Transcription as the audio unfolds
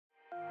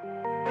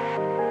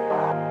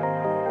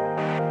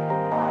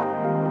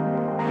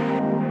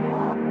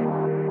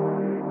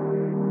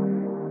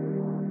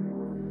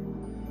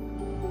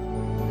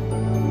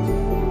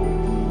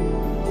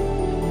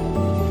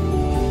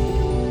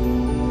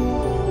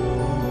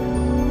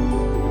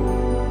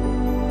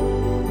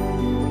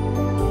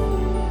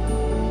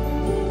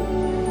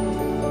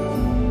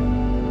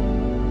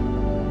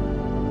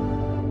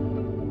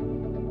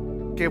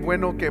Qué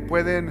bueno que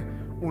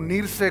pueden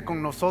unirse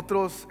con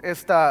nosotros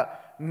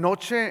esta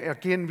noche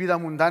aquí en Vida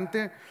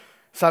Abundante.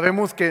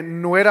 Sabemos que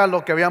no era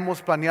lo que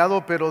habíamos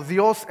planeado, pero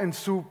Dios en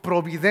su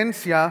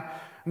providencia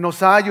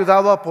nos ha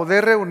ayudado a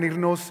poder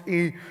reunirnos,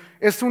 y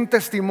es un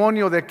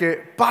testimonio de que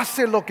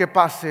pase lo que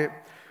pase,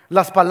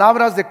 las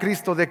palabras de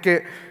Cristo de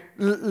que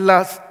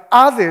las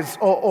Hades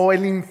o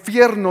el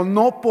infierno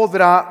no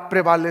podrá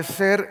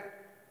prevalecer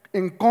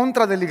en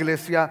contra de la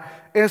iglesia,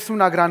 es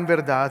una gran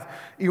verdad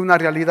y una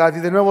realidad. Y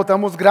de nuevo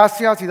damos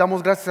gracias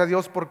a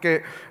Dios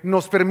porque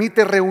nos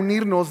permite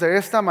reunirnos de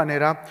esta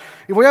manera.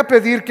 Y voy a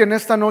pedir que en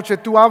esta noche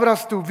tú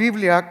abras tu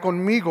Biblia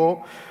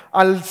conmigo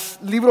al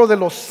libro de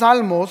los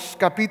Salmos,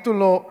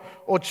 capítulo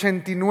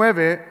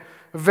 89,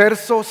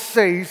 versos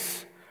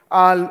 6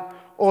 al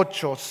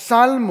 8.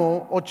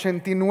 Salmo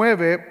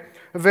 89,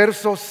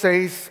 versos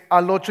 6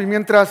 al 8. Y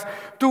mientras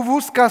tú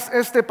buscas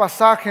este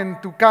pasaje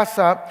en tu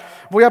casa,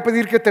 voy a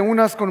pedir que te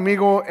unas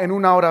conmigo en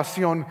una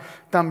oración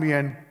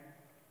también.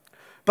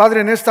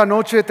 Padre, en esta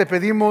noche te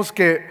pedimos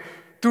que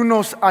tú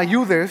nos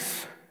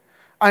ayudes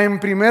a, en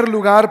primer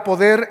lugar,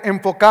 poder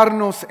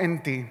enfocarnos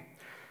en ti.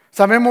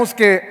 Sabemos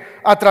que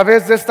a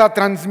través de esta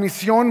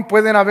transmisión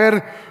pueden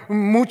haber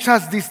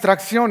muchas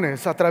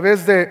distracciones, a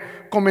través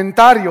de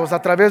comentarios,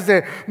 a través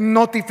de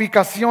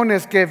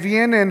notificaciones que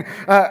vienen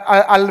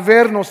al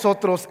ver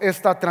nosotros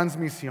esta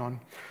transmisión.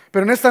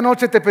 Pero en esta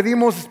noche te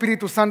pedimos,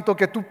 Espíritu Santo,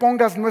 que tú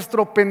pongas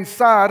nuestro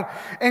pensar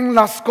en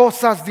las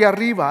cosas de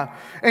arriba,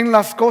 en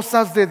las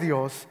cosas de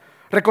Dios.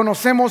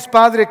 Reconocemos,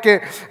 Padre,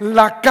 que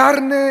la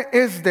carne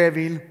es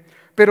débil,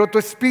 pero tu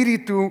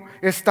espíritu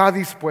está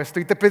dispuesto.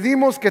 Y te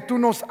pedimos que tú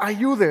nos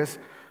ayudes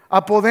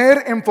a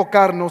poder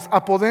enfocarnos,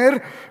 a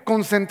poder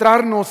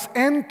concentrarnos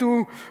en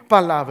tu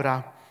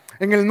palabra.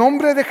 En el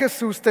nombre de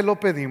Jesús te lo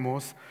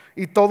pedimos,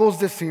 y todos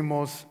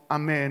decimos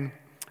amén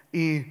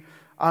y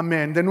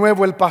amén. De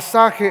nuevo, el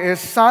pasaje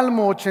es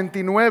Salmo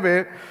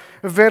 89,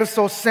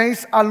 versos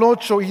 6 al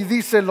 8, y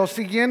dice lo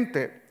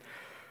siguiente: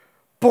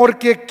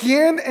 porque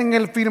 ¿quién en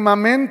el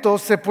firmamento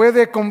se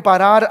puede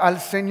comparar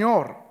al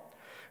Señor?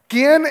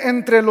 ¿Quién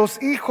entre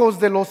los hijos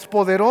de los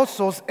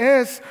poderosos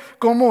es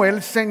como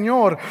el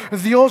Señor?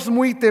 Dios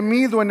muy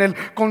temido en el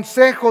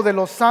consejo de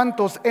los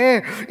santos,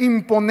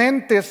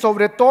 imponente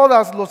sobre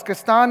todos los que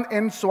están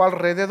en su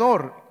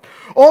alrededor.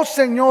 Oh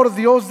Señor,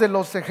 Dios de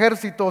los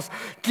ejércitos,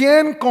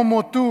 ¿quién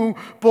como tú,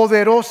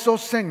 poderoso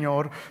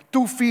Señor?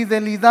 Tu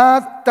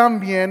fidelidad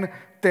también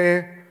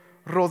te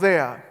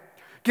rodea.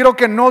 Quiero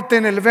que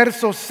noten el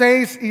verso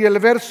 6 y el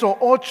verso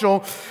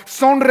 8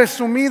 son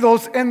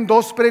resumidos en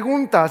dos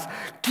preguntas.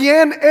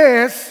 ¿Quién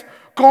es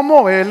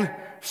como el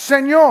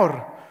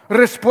Señor?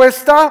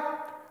 Respuesta: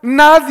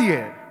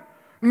 nadie.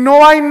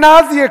 No hay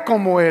nadie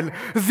como Él.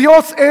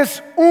 Dios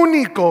es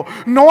único.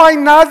 No hay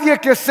nadie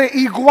que se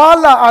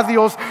iguala a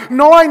Dios.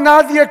 No hay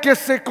nadie que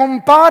se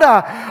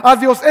compara a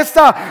Dios.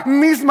 Esta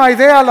misma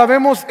idea la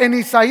vemos en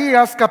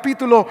Isaías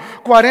capítulo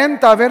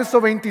 40,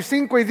 verso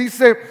 25, y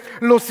dice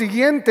lo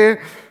siguiente: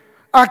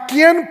 ¿a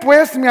quién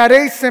pues me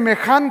haréis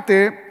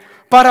semejante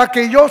para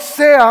que yo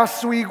sea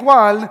su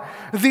igual?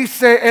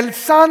 Dice el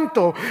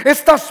Santo.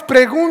 Estas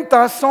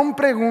preguntas son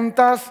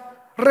preguntas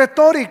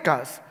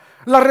retóricas.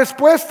 La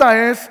respuesta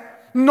es: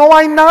 no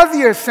hay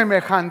nadie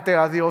semejante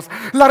a Dios.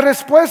 La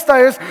respuesta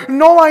es: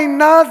 no hay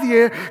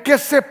nadie que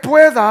se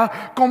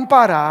pueda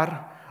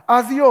comparar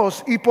a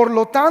Dios. Y por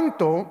lo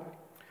tanto,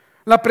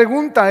 la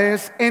pregunta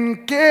es: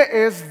 ¿en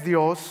qué es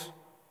Dios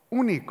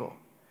único?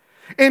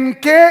 ¿En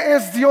qué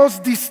es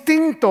Dios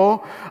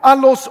distinto a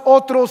los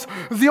otros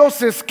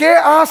dioses? ¿Qué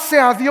hace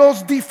a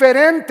Dios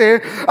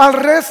diferente al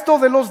resto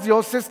de los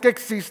dioses que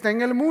existen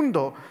en el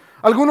mundo?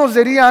 Algunos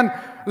dirían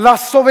la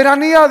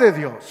soberanía de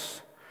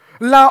Dios,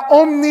 la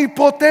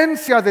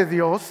omnipotencia de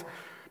Dios.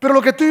 Pero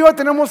lo que tú y yo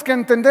tenemos que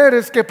entender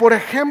es que, por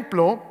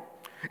ejemplo,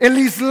 el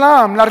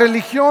Islam, la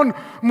religión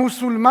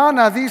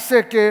musulmana,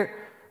 dice que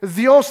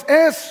Dios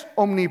es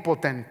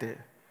omnipotente,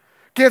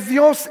 que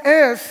Dios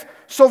es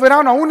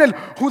soberano. Aún el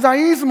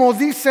judaísmo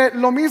dice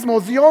lo mismo: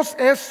 Dios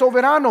es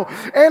soberano,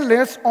 Él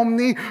es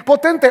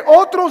omnipotente.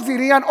 Otros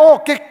dirían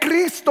que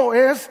Cristo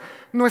es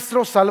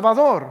nuestro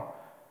Salvador.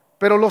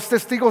 Pero los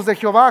testigos de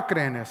Jehová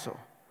creen eso.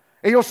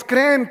 Ellos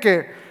creen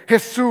que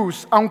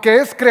Jesús, aunque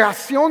es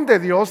creación de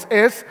Dios,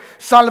 es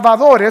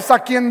Salvador, es a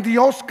quien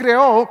Dios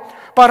creó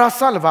para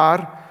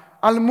salvar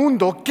al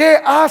mundo.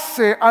 ¿Qué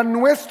hace a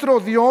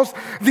nuestro Dios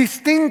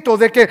distinto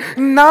de que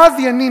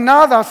nadie ni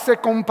nada se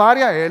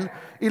compare a Él?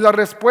 Y la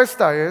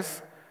respuesta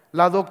es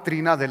la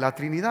doctrina de la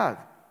Trinidad.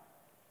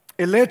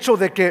 El hecho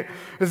de que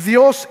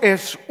Dios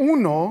es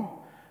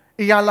uno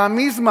y a la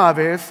misma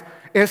vez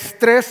es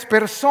tres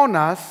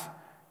personas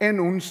en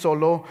un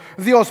solo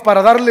Dios.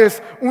 Para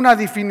darles una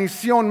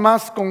definición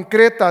más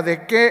concreta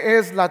de qué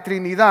es la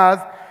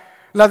Trinidad,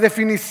 la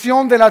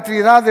definición de la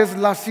Trinidad es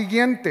la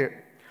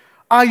siguiente: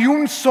 hay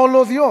un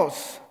solo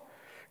Dios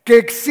que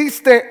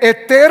existe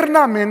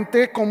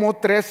eternamente como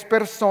tres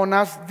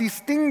personas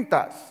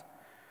distintas.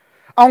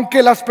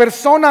 Aunque las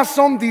personas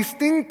son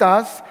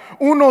distintas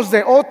unos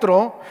de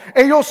otro,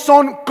 ellos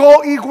son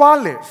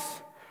coiguales,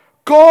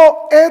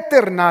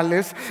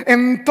 coeternales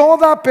en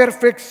toda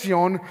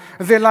perfección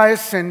de la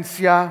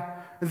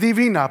esencia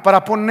divina.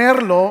 Para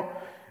ponerlo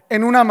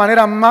en una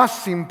manera más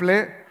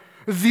simple,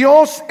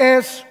 Dios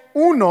es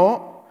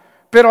uno,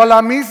 pero a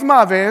la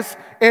misma vez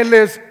Él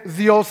es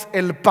Dios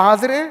el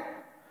Padre,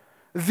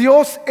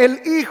 Dios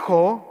el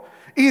Hijo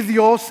y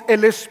Dios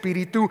el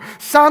Espíritu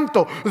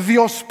Santo.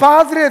 Dios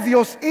Padre,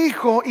 Dios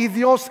Hijo y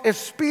Dios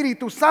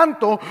Espíritu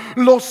Santo,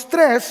 los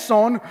tres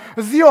son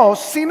Dios.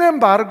 Sin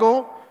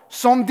embargo,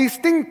 son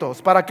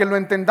distintos. Para que lo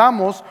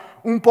entendamos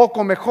un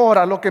poco mejor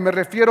a lo que me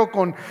refiero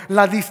con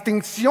la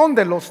distinción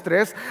de los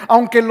tres,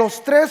 aunque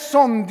los tres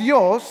son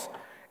Dios,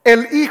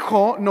 el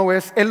Hijo no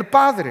es el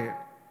Padre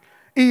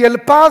y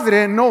el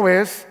Padre no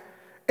es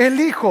el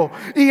Hijo,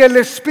 y el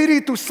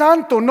Espíritu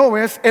Santo no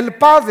es el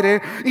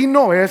Padre y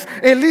no es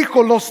el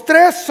Hijo. Los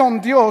tres son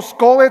Dios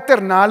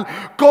coeternal,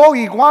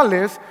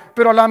 coiguales,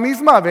 pero a la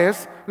misma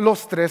vez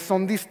los tres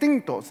son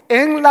distintos.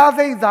 En la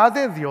deidad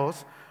de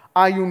Dios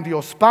hay un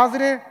Dios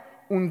Padre,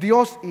 un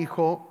Dios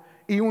Hijo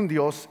y un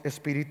Dios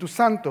Espíritu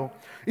Santo.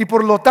 Y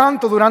por lo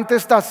tanto, durante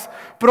estas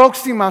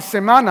próximas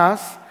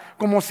semanas,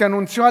 como se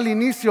anunció al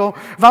inicio,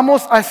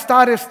 vamos a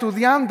estar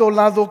estudiando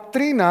la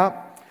doctrina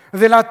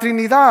de la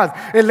Trinidad,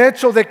 el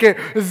hecho de que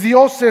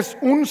Dios es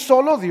un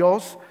solo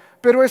Dios,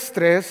 pero es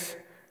tres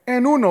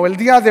en uno. El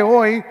día de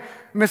hoy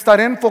me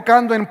estaré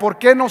enfocando en por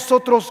qué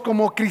nosotros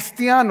como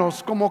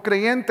cristianos, como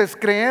creyentes,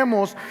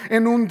 creemos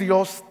en un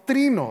Dios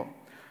trino.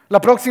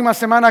 La próxima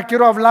semana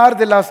quiero hablar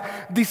de las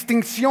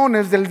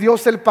distinciones del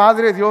Dios el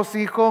Padre, Dios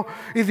Hijo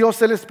y Dios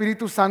el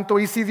Espíritu Santo.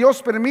 Y si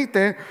Dios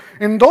permite,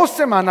 en 2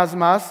 semanas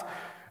más,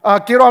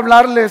 quiero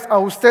hablarles a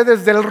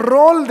ustedes del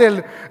rol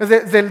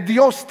del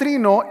Dios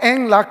Trino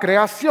en la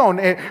creación.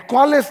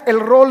 ¿Cuál es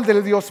el rol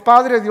del Dios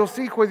Padre, Dios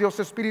Hijo y Dios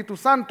Espíritu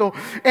Santo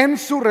en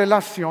su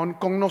relación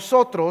con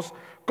nosotros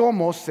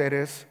como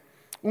seres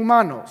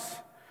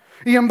humanos?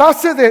 Y en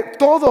base de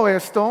todo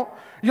esto,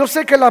 yo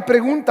sé que la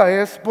pregunta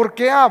es, ¿por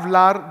qué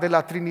hablar de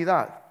la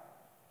Trinidad?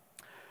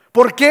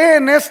 ¿Por qué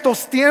en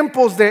estos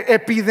tiempos de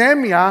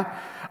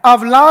epidemia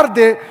hablar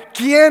de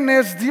quién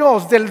es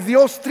Dios, del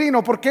Dios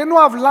Trino? ¿Por qué no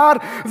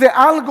hablar de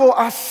algo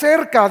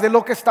acerca de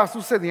lo que está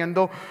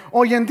sucediendo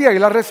hoy en día? Y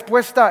la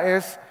respuesta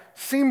es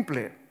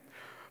simple.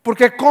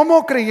 Porque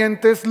como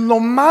creyentes, lo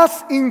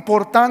más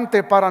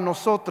importante para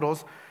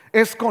nosotros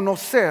es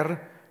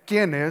conocer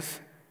quién es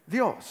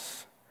Dios.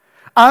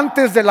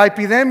 Antes de la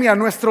epidemia,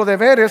 nuestro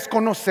deber es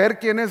conocer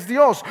quién es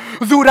Dios.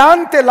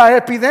 Durante la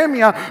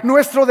epidemia,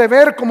 nuestro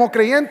deber como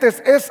creyentes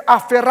es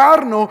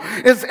aferrarnos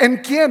en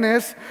quién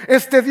es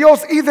este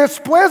Dios. Y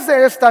después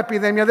de esta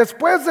epidemia,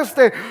 después de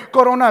este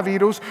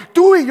coronavirus,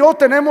 tú y yo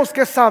tenemos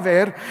que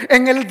saber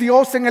en el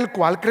Dios en el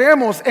cual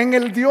creemos, en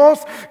el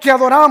Dios que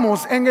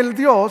adoramos, en el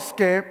Dios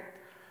que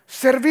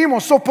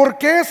servimos. ¿Por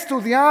qué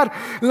estudiar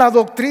la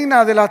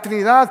doctrina de la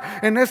Trinidad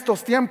en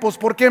estos tiempos?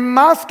 Porque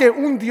más que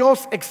un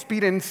Dios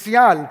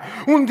experiencial,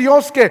 un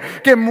Dios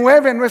que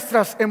mueve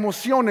nuestras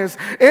emociones,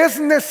 es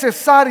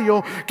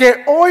necesario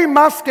que hoy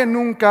más que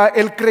nunca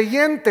el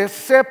creyente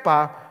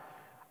sepa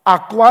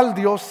a cuál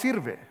Dios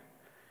sirve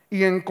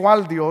y en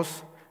cuál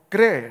Dios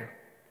cree.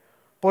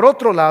 Por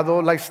otro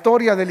lado, la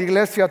historia de la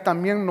iglesia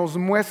también nos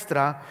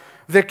muestra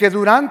de que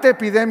durante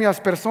epidemias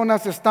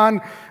personas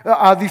están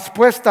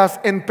dispuestas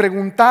en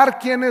preguntar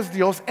quién es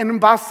Dios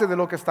en base de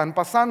lo que están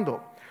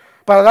pasando.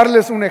 Para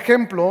darles un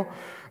ejemplo,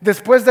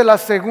 después de la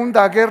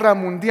Segunda Guerra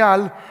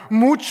Mundial,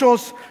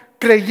 muchos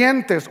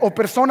creyentes o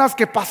personas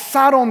que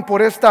pasaron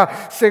por esta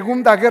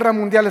Segunda Guerra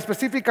Mundial,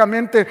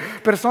 específicamente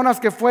personas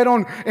que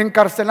fueron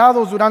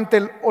encarcelados durante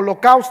el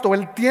Holocausto,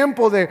 el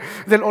tiempo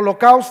del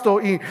Holocausto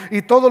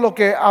y todo lo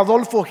que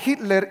Adolfo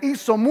Hitler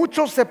hizo,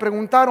 muchos se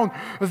preguntaron,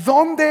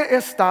 ¿dónde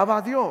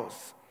estaba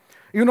Dios?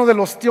 Y uno de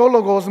los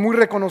teólogos muy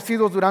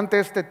reconocidos durante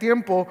este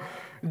tiempo,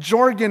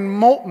 Jürgen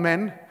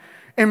Moltmann,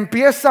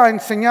 empieza a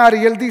enseñar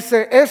y él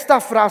dice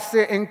esta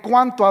frase en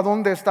cuanto a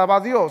dónde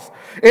estaba Dios.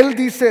 Él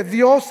dice,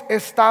 Dios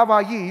estaba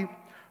allí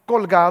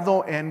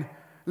colgado en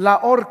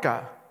la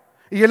horca.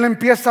 Y él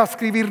empieza a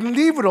escribir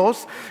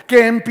libros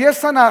que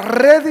empiezan a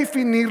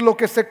redefinir lo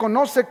que se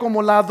conoce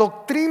como la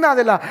doctrina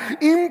de la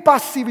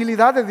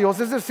impasibilidad de Dios.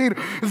 Es decir,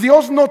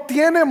 Dios no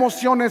tiene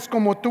emociones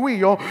como tú y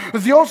yo.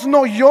 Dios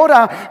no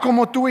llora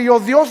como tú y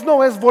yo. Dios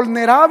no es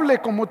vulnerable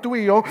como tú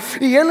y yo.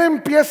 Y él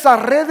empieza a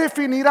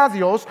redefinir a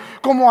Dios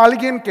como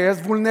alguien que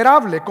es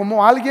vulnerable,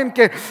 como alguien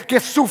que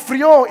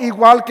sufrió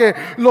igual que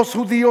los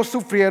judíos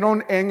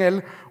sufrieron en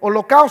el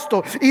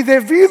Holocausto. Y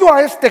debido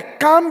a este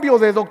cambio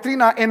de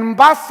doctrina en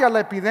base a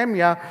la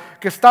epidemia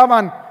que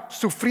estaban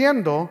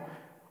sufriendo,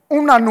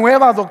 una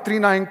nueva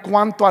doctrina en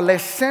cuanto a la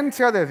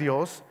esencia de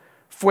Dios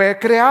fue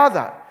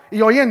creada.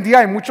 Y hoy en día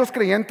hay muchos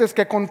creyentes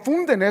que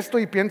confunden esto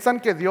y piensan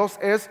que Dios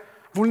es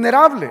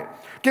vulnerable,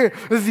 que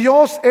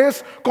Dios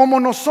es como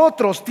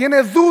nosotros,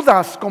 tiene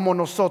dudas como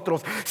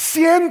nosotros,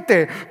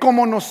 siente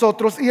como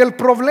nosotros. Y el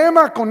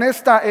problema con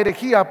esta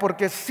herejía,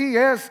 porque sí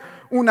es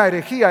una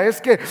herejía, es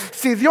que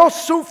si Dios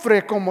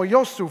sufre como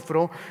yo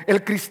sufro,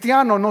 el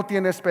cristiano no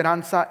tiene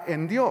esperanza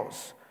en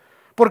Dios.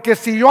 Porque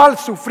si yo al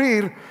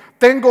sufrir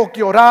tengo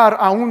que orar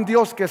a un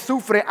Dios que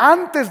sufre,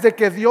 antes de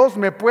que Dios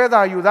me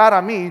pueda ayudar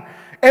a mí,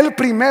 Él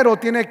primero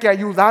tiene que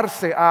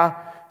ayudarse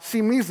a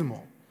sí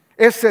mismo.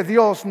 Ese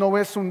Dios no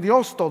es un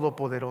Dios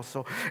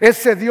todopoderoso.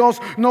 Ese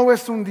Dios no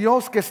es un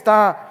Dios que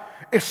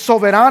es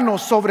soberano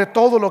sobre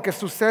todo lo que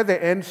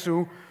sucede en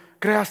su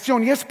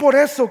creación. Y es por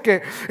eso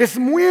que es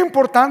muy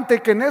importante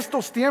que en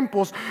estos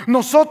tiempos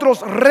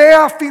nosotros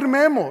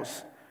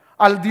reafirmemos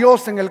al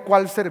Dios en el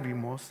cual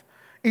servimos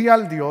y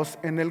al Dios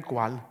en el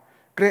cual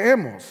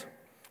creemos.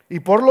 Y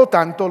por lo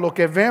tanto, lo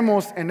que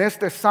vemos en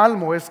este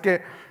salmo es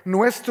que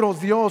nuestro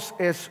Dios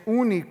es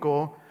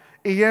único.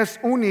 Y es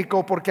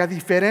único porque, a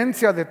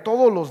diferencia de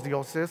todos los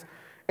dioses,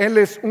 Él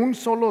es un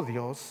solo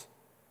Dios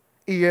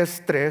y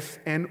es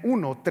tres en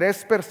uno.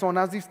 Tres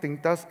personas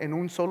distintas en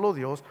un solo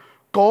Dios,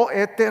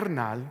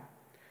 coeternal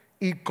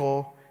y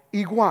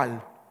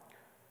coigual.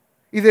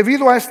 Y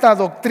debido a esta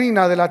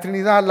doctrina de la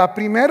Trinidad, la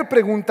primera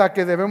pregunta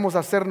que debemos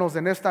hacernos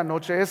en esta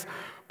noche es: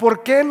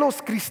 ¿por qué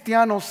los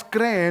cristianos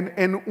creen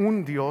en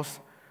un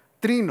Dios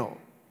trino?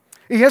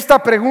 Y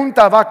esta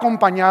pregunta va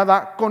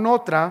acompañada con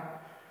otra,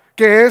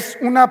 que es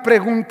una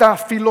pregunta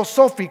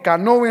filosófica,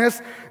 no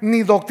es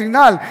ni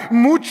doctrinal.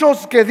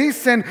 Muchos que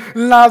dicen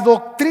la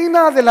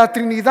doctrina de la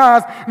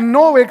Trinidad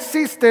no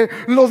existe,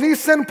 lo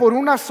dicen por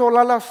una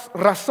sola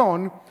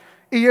razón,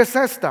 y es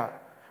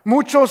esta.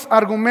 Muchos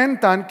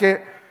argumentan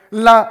que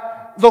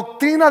la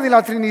doctrina de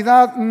la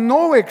Trinidad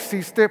no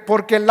existe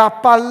porque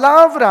la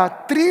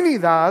palabra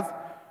Trinidad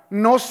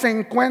no se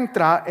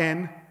encuentra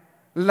en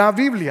la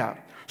Biblia.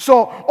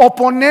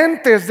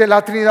 Oponentes de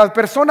la Trinidad,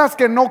 personas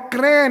que no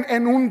creen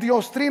en un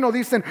Dios trino,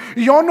 dicen: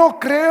 yo no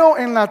creo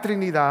en la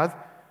Trinidad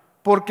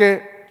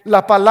porque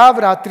la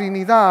palabra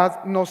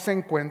Trinidad no se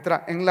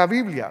encuentra en la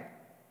Biblia.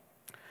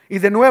 Y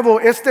de nuevo,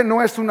 este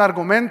no es un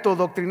argumento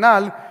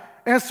doctrinal,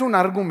 es un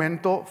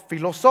argumento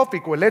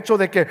filosófico. El hecho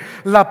de que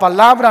la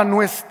palabra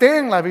no esté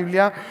en la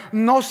Biblia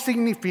no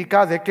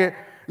significa de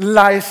que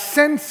la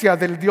esencia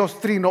del Dios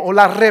trino o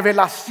la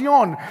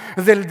revelación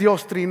del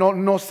Dios trino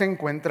no se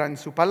encuentra en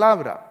su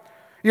palabra.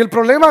 Y el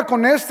problema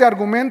con este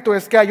argumento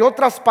es que hay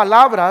otras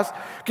palabras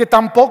que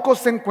tampoco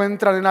se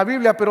encuentran en la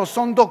Biblia, pero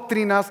son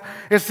doctrinas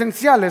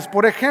esenciales.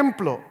 Por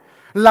ejemplo,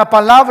 la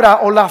palabra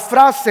o la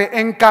frase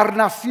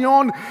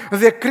encarnación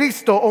de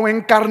Cristo o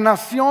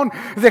encarnación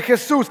de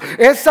Jesús,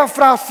 esa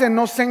frase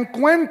no se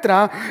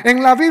encuentra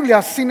en la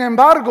Biblia. Sin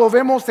embargo,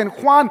 vemos en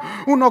Juan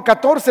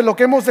 1:14, lo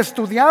que hemos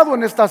estudiado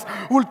en estas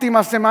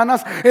últimas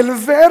semanas: el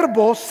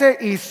verbo se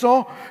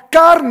hizo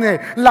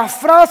carne. La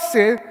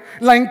frase,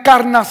 la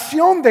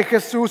encarnación de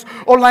Jesús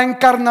o la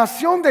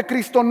encarnación de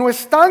Cristo, no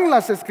está en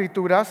las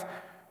Escrituras,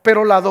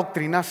 pero la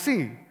doctrina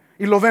sí.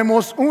 Y lo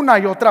vemos una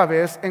y otra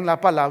vez en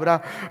la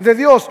palabra de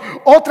Dios.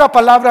 Otra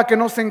palabra que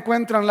no se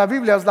encuentra en la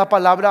Biblia es la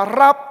palabra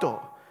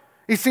rapto.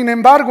 Y sin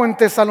embargo, en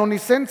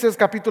Tesalonicenses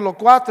capítulo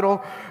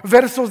 4,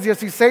 versos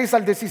 16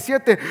 al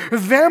 17,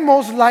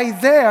 vemos la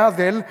idea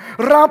del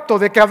rapto,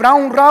 de que habrá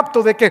un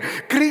rapto, de que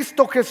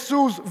Cristo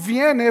Jesús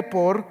viene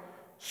por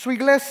su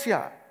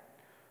iglesia.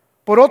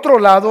 Por otro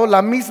lado,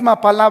 la misma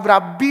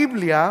palabra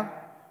Biblia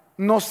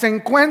no se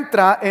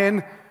encuentra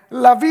en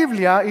la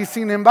Biblia, y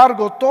sin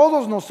embargo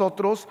todos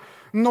nosotros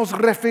nos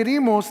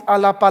referimos a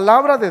la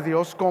palabra de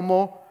Dios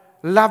como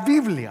la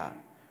Biblia.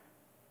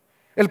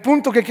 El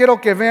punto que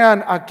quiero que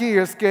vean aquí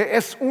es que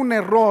es un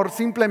error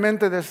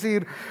simplemente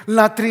decir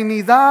la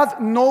Trinidad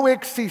no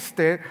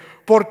existe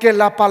porque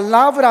la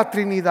palabra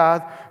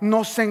Trinidad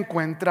no se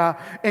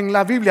encuentra en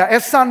la Biblia.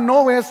 Esa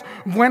no es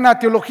buena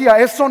teología,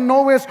 eso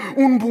no es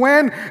un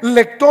buen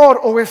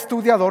lector o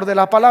estudiador de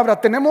la palabra.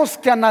 Tenemos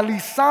que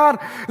analizar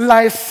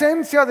la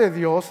esencia de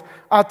Dios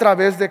a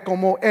través de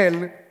cómo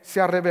Él se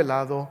ha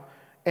revelado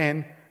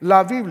en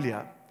la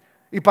Biblia.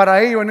 Y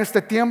para ello, en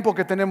este tiempo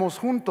que tenemos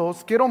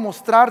juntos, quiero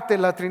mostrarte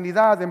la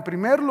Trinidad en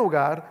primer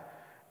lugar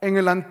en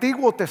el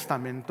Antiguo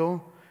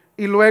Testamento,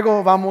 y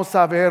luego vamos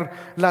a ver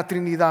la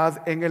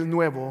Trinidad en el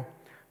Nuevo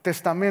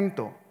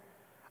Testamento.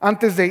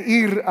 Antes de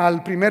ir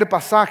al primer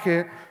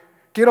pasaje,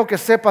 quiero que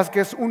sepas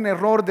que es un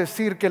error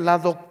decir que la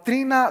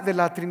doctrina de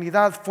la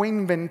Trinidad fue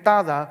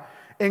inventada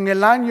en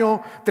el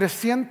año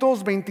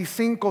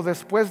 325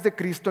 después de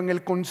Cristo, en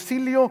el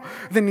concilio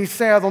de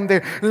Nicea,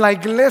 donde la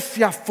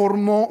iglesia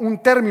formó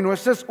un término.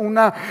 Ese es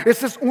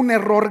un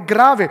error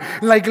grave.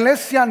 La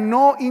iglesia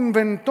no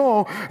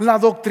inventó la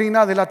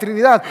doctrina de la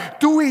Trinidad.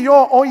 Tú y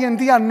yo hoy en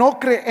día no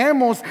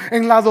creemos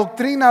en la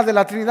doctrina de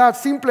la Trinidad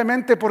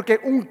simplemente porque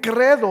un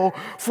credo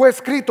fue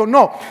escrito.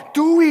 No,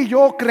 tú y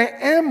yo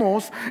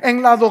creemos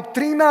en la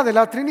doctrina de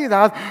la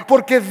Trinidad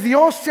porque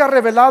Dios se ha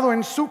revelado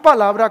en su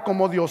palabra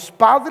como Dios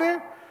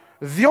Padre,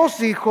 Dios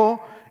Hijo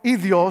y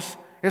Dios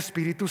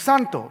Espíritu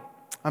Santo.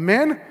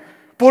 Amén.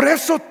 Por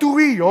eso tú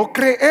y yo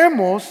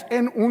creemos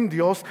en un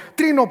Dios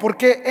trino,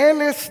 porque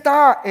Él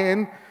está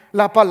en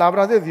la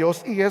palabra de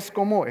Dios y es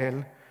como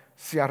Él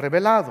se ha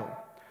revelado.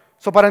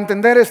 Para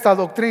entender esta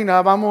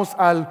doctrina, vamos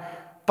al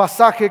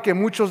pasaje que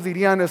muchos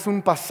dirían es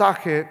un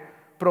pasaje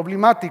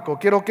problemático.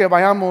 Quiero que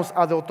vayamos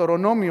a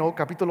Deuteronomio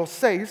capítulo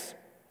 6,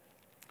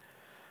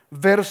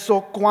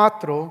 verso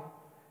 4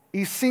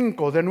 y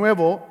 5. De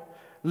nuevo,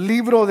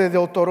 libro de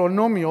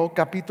Deuteronomio,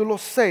 capítulo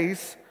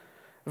 6,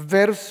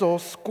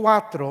 versos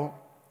 4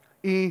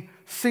 y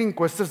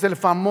 5. Este es el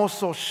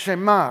famoso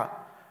Shema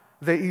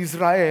de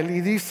Israel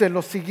y dice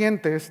lo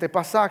siguiente este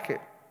pasaje: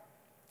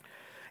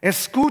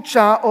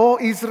 escucha, oh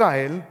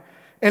Israel,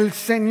 el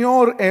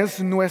Señor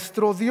es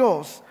nuestro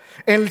Dios,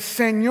 el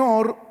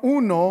Señor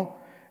uno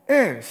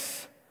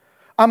es.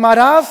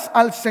 Amarás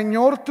al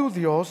Señor tu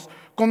Dios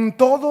con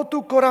todo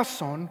tu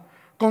corazón,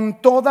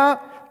 con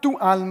toda tu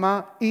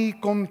alma y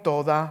con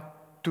toda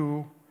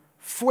tu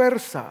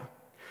fuerza.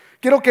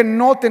 Quiero que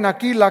noten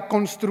aquí la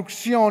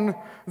construcción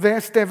de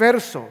este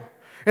verso.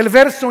 El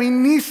verso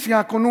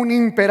inicia con un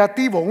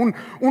imperativo,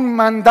 un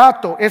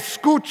mandato.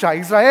 Escucha,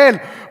 Israel,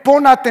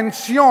 pon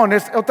atención,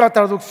 es otra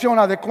traducción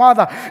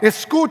adecuada.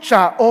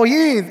 Escucha,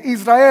 oíd,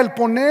 Israel,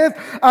 poned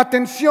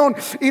atención.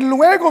 Y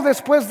luego,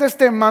 después de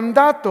este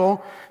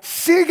mandato,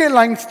 sigue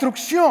la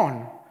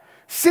instrucción,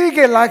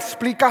 sigue la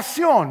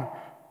explicación.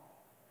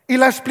 Y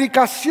la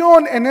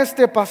explicación en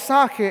este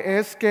pasaje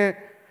es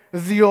que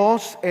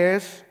Dios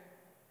es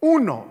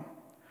uno.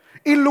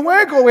 Y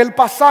luego el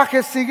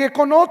pasaje sigue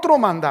con otro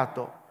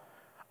mandato.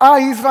 A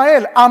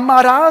Israel,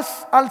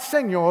 amarás al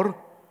Señor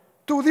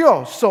tu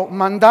Dios. So,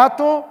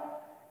 mandato,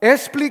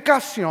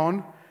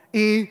 explicación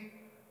y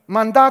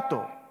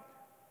mandato.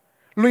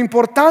 Lo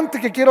importante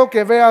que quiero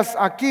que veas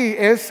aquí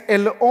es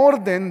el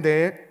orden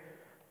de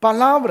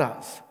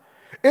palabras.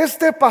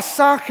 Este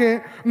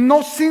pasaje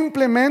no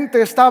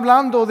simplemente está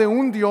hablando de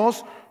un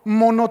Dios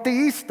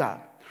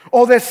monoteísta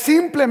o de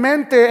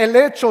simplemente el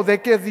hecho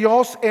de que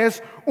Dios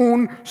es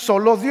un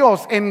solo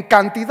Dios, en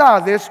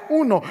cantidad es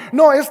uno.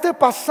 No, este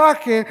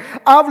pasaje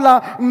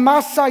habla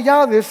más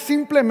allá de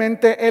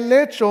simplemente el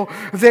hecho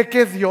de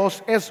que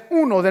Dios es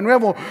uno. De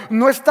nuevo,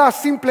 no está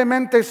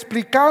simplemente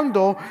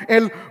explicando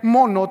el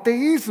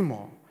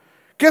monoteísmo.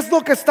 ¿Qué es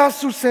lo que está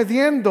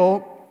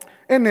sucediendo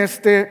en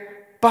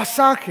este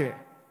pasaje?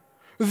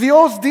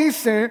 Dios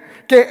dice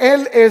que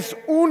Él es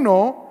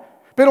uno.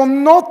 Pero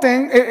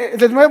noten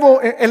de nuevo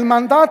el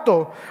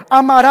mandato: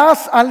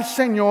 amarás al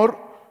Señor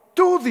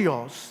tu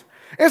Dios.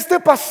 Este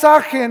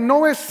pasaje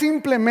no es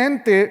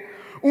simplemente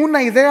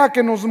una idea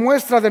que nos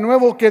muestra de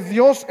nuevo que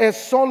Dios es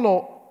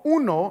solo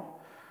uno,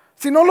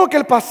 sino lo que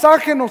el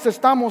pasaje nos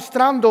está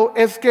mostrando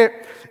es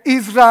que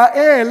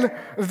Israel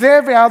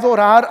debe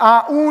adorar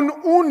a un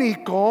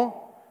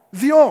único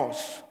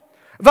Dios.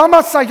 Va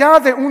más allá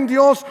de un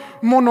Dios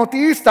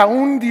monoteísta,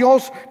 un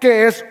Dios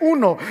que es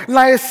uno.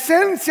 La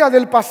esencia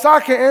del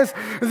pasaje es: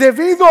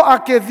 debido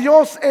a que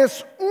Dios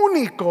es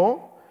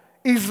único,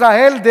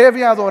 Israel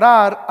debe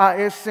adorar a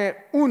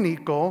ese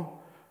único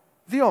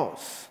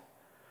Dios.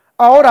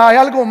 Ahora hay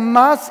algo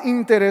más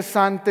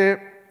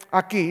interesante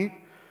aquí,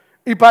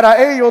 y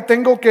para ello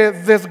tengo que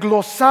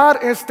desglosar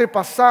este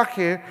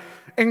pasaje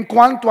en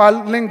cuanto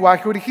al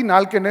lenguaje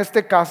original, que en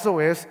este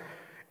caso es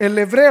el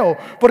hebreo,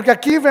 porque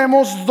aquí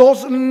vemos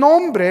dos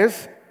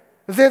nombres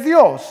de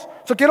Dios.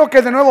 Quiero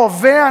que de nuevo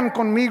vean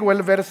conmigo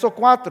el verso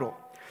 4.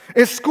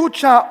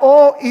 Escucha,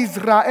 oh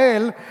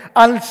Israel,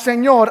 al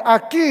Señor.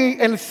 Aquí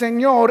el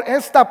Señor,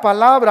 esta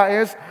palabra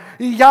es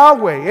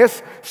Yahweh,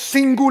 es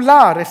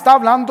singular, está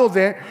hablando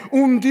de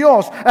un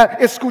Dios.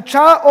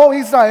 Escucha, oh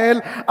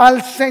Israel,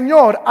 al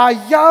Señor, a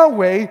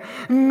Yahweh,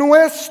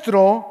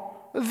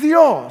 nuestro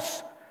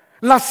Dios.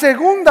 La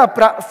segunda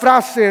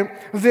frase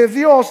de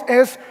Dios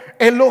es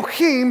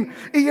Elohim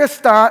y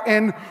está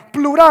en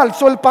plural.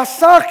 El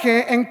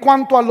pasaje en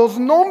cuanto a los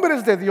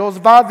nombres de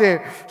Dios va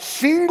de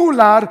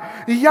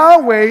singular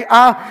Yahweh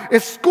a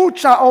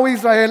escucha, oh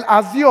Israel,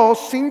 a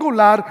Dios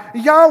singular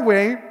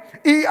Yahweh,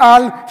 y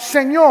al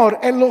Señor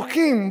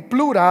Elohim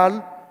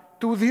plural,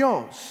 tu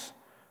Dios.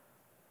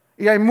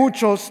 Y hay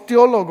muchos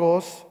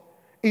teólogos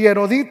y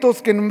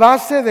eruditos que en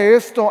base de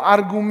esto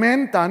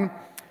argumentan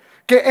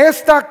que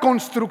esta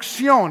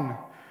construcción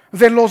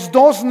de los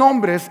dos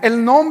nombres,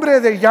 el nombre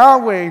de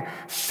Yahweh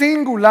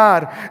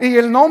singular y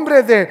el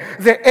nombre de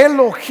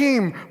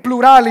Elohim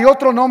plural, y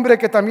otro nombre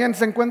que también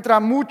se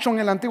encuentra mucho en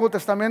el Antiguo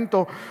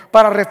Testamento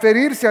para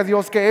referirse a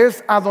Dios, que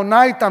es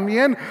Adonai,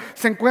 también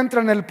se encuentra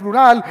en el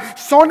plural,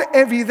 son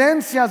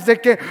evidencias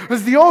de que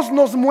Dios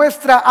nos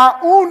muestra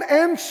aún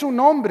en su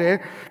nombre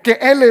que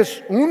Él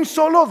es un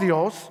solo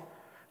Dios,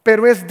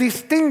 pero es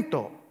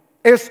distinto,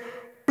 es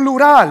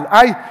plural.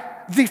 Hay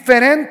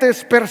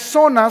diferentes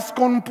personas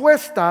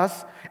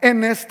compuestas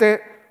en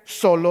este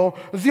solo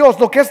Dios.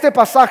 Lo que este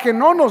pasaje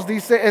no nos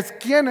dice es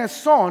quiénes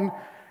son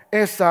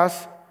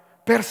esas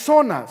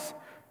personas.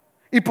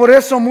 Y por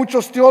eso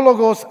muchos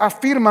teólogos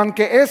afirman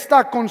que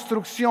esta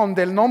construcción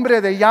del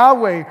nombre de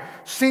Yahweh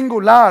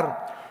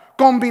singular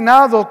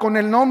combinado con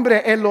el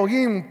nombre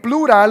Elohim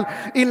plural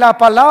y la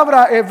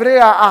palabra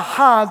hebrea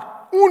ahad,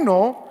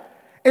 uno,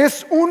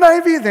 es una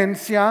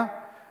evidencia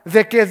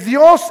de que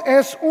Dios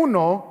es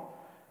uno,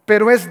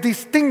 pero es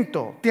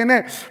distinto,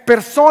 tiene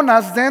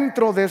personas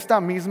dentro de esta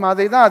misma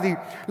deidad. Y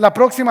la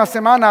próxima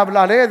semana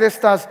hablaré de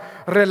estas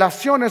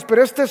relaciones,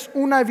 pero esta es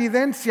una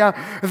evidencia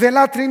de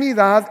la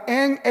Trinidad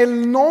en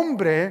el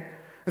nombre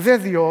de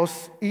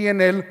Dios y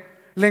en el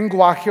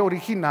lenguaje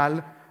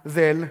original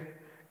del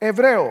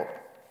hebreo.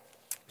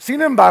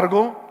 Sin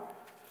embargo,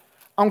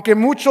 aunque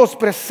muchos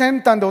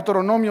presentan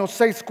Deuteronomio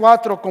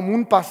 6:4 como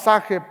un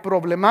pasaje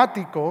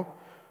problemático,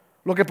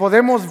 lo que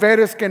podemos ver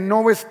es que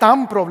no es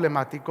tan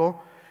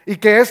problemático y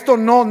que esto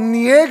no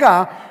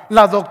niega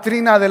la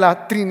doctrina de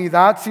la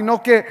Trinidad,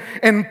 sino que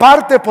en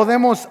parte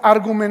podemos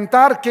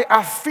argumentar que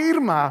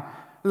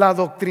afirma la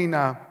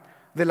doctrina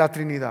de la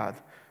Trinidad.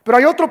 Pero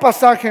hay otro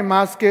pasaje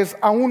más que es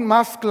aún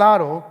más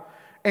claro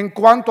en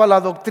cuanto a la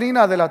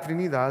doctrina de la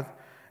Trinidad,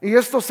 y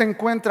esto se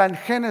encuentra en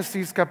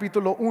Génesis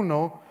capítulo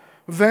 1,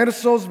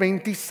 versos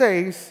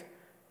 26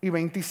 y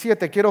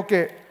 27. Quiero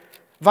que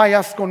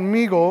vayas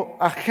conmigo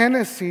a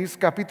Génesis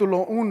capítulo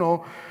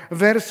 1,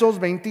 versos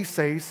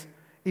 26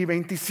 y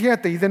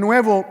 27. Y de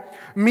nuevo,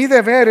 mi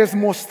deber es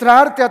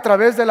mostrarte a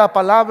través de la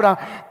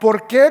palabra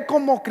por qué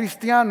como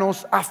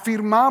cristianos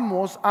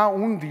afirmamos a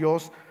un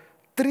Dios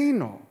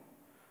trino,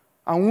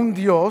 a un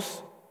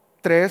Dios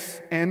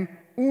 3 en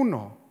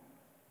 1.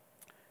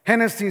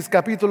 Génesis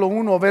capítulo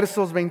 1,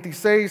 versos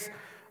 26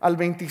 al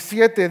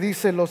 27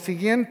 dice lo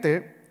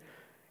siguiente: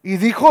 y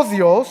dijo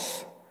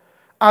Dios,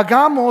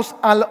 hagamos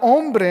al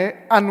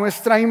hombre a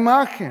nuestra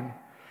imagen,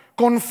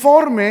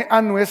 conforme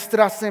a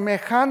nuestra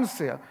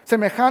semejanza,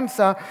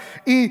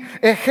 y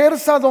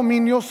ejerza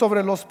dominio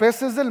sobre los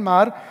peces del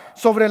mar,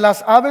 sobre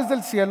las aves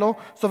del cielo,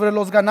 sobre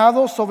los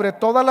ganados, sobre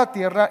toda la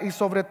tierra y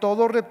sobre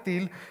todo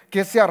reptil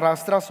que se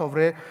arrastra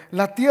sobre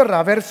la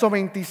tierra. Verso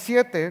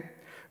 27,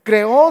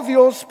 creó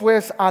Dios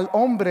pues al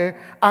hombre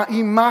a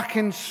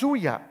imagen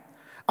suya.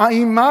 A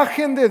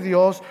imagen de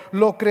Dios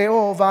lo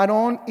creó,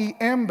 varón y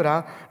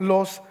hembra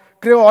los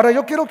creó. Ahora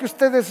yo quiero que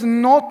ustedes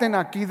noten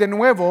aquí de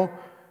nuevo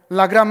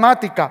la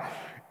gramática.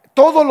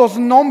 Todos los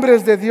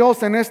nombres de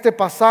Dios en este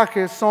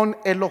pasaje son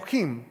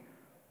Elohim,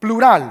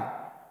 plural.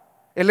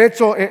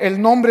 El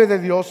nombre de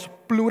Dios,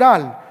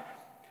 plural.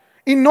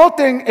 Y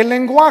noten el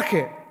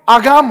lenguaje: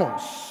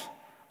 hagamos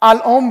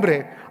al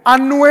hombre a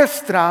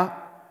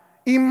nuestra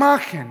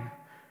imagen.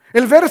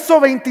 El verso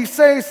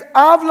 26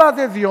 habla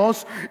de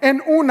Dios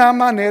en una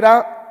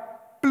manera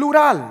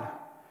plural.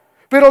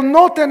 Pero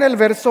noten el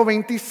verso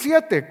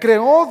 27,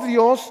 creó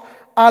Dios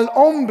al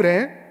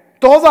hombre.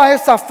 Toda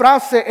esa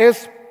frase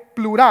es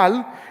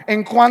plural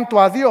en cuanto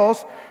a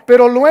Dios,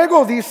 pero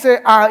luego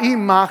dice a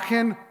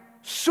imagen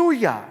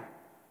suya,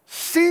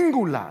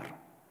 singular.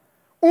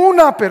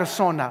 Una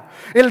persona,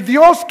 el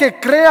Dios que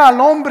crea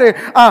al hombre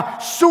a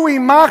su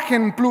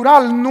imagen,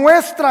 plural,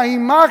 nuestra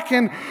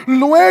imagen.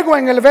 Luego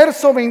en el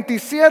verso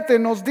 27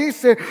 nos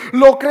dice,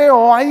 lo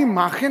creó a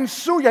imagen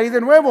suya. Y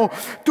de nuevo,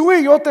 tú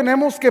y yo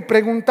tenemos que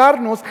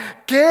preguntarnos,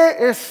 ¿qué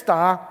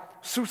está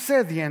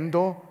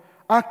sucediendo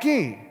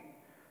aquí?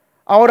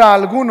 Ahora,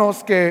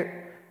 algunos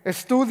que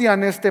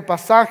estudian este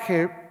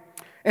pasaje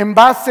en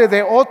base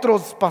de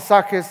otros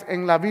pasajes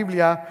en la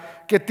Biblia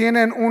que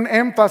tienen un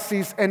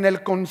énfasis en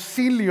el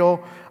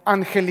concilio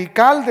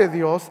angelical de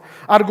Dios,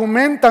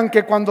 argumentan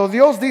que cuando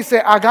Dios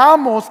dice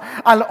hagamos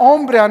al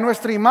hombre a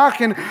nuestra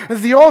imagen,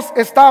 Dios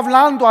está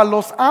hablando a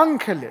los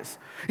ángeles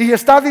y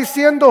está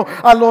diciendo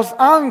a los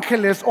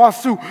ángeles o a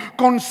su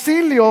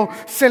concilio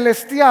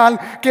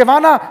celestial que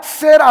van a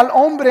ser al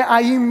hombre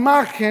a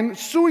imagen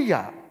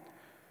suya.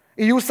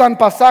 Y usan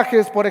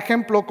pasajes, por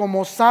ejemplo,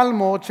 como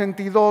Salmo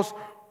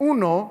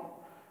 82:1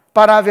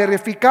 para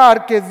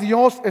verificar que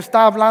Dios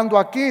está hablando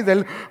aquí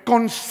del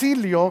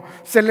concilio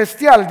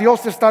celestial.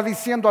 Dios está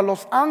diciendo a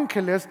los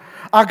ángeles,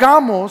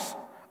 hagamos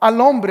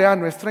al hombre a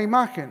nuestra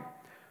imagen.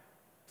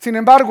 Sin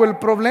embargo, el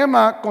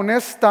problema con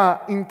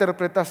esta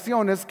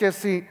interpretación es que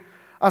si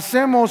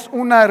hacemos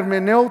una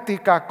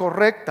hermenéutica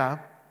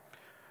correcta,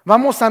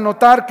 vamos a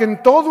notar que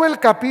en todo el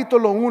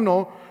capítulo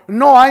 1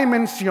 no hay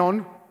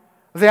mención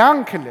de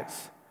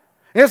ángeles.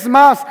 Es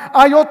más,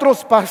 hay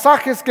otros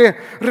pasajes que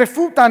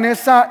refutan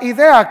esa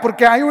idea,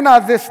 porque hay una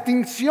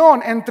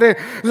distinción entre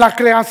la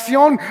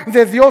creación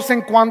de Dios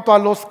en cuanto a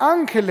los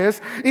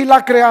ángeles y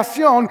la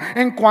creación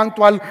en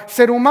cuanto al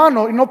ser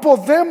humano. Y no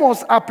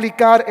podemos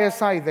aplicar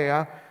esa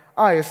idea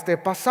a este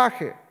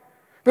pasaje.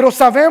 Pero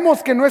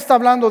sabemos que no está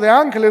hablando de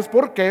ángeles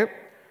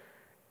porque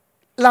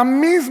la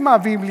misma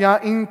Biblia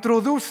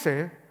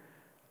introduce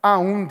a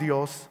un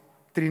Dios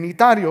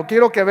trinitario.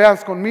 Quiero que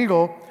veas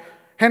conmigo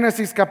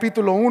Génesis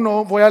capítulo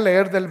 1, voy a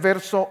leer del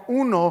verso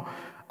 1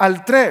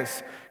 al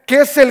 3. ¿Qué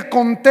es el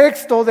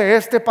contexto de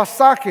este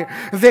pasaje?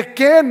 ¿De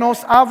qué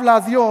nos habla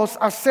Dios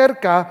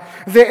acerca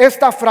de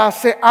esta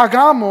frase,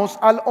 hagamos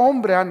al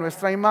hombre a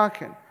nuestra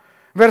imagen?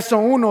 Verso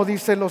 1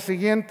 dice lo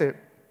siguiente: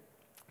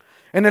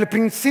 en el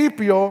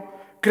principio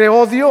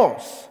creó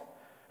Dios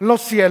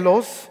los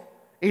cielos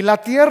y la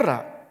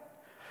tierra.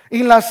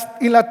 Y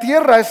la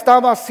tierra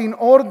estaba sin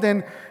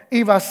orden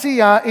y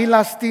vacía, y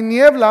las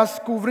tinieblas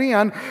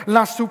cubrían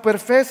la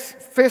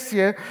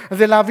superficie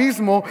del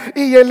abismo,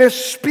 y el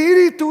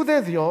Espíritu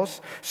de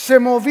Dios se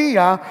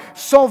movía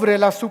sobre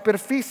la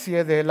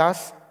superficie de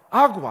las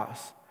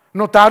aguas.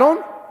 ¿Notaron?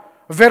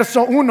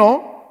 Verso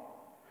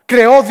 1,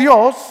 creó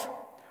Dios.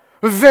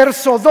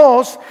 Verso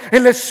 2,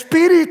 el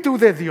Espíritu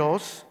de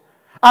Dios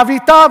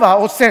habitaba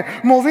o se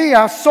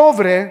movía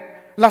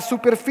sobre la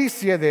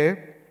superficie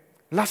de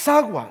las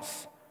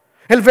aguas.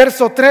 El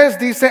verso 3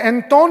 dice,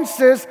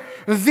 entonces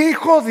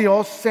dijo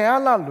Dios, sea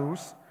la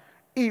luz,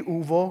 y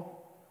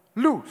hubo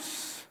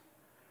luz.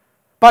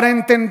 Para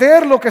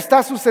entender lo que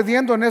está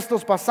sucediendo en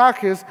estos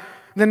pasajes,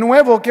 de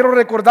nuevo quiero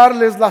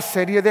recordarles la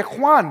serie de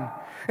Juan.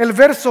 El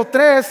verso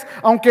 3,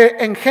 aunque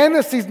en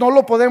Génesis no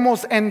lo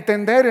podemos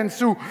entender en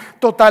su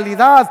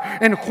totalidad,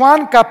 en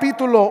Juan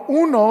capítulo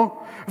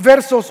 1,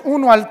 versos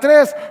 1 al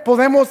 3,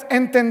 podemos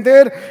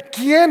entender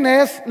quién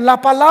es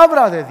la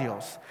palabra de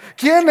Dios,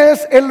 quién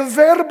es el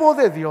verbo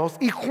de Dios.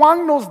 Y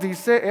Juan nos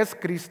dice es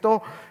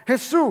Cristo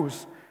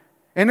Jesús.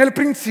 En el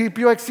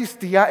principio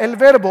existía el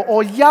verbo,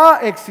 o ya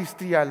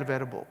existía el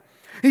verbo.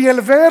 Y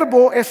el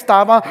verbo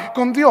estaba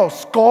con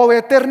Dios,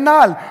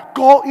 coeternal,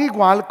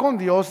 coigual con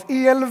Dios.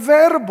 Y el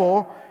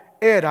verbo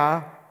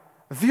era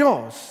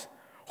Dios.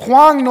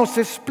 Juan nos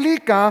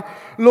explica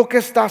lo que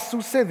está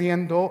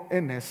sucediendo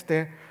en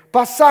este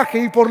pasaje.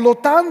 Y por lo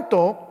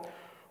tanto,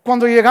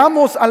 cuando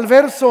llegamos al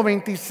verso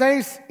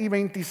 26 y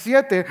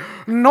 27,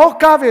 no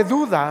cabe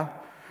duda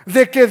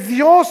de que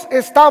Dios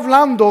está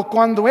hablando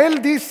cuando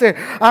Él dice,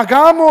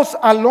 hagamos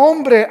al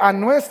hombre a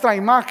nuestra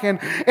imagen.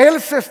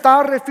 Él se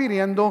está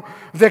refiriendo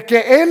de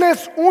que Él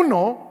es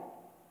uno,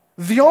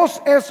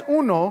 Dios es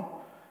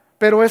uno,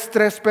 pero es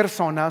tres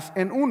personas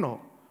en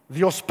uno.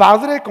 Dios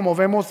Padre, como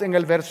vemos en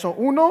el verso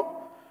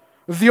 1,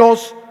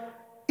 Dios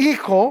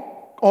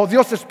Hijo, o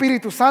Dios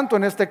Espíritu Santo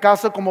en este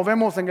caso, como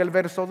vemos en el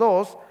verso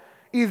 2,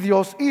 y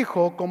Dios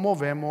Hijo, como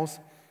vemos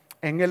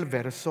en el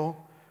verso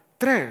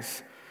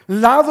 3.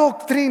 La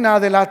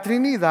doctrina de la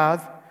Trinidad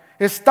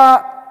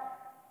está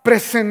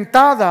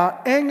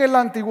presentada en el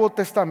Antiguo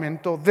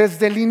Testamento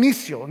desde el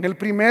inicio, en el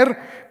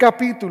primer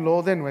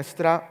capítulo de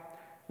nuestra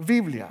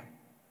Biblia.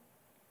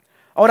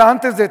 Ahora,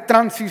 antes de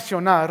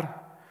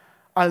transicionar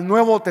al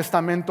Nuevo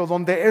Testamento,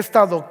 donde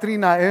esta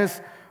doctrina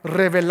es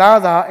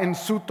revelada en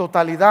su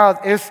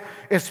totalidad, es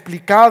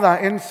explicada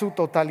en su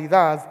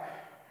totalidad,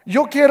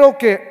 yo quiero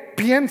que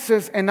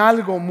pienses en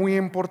algo muy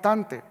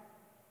importante.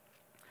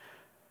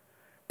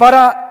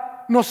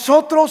 Para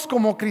nosotros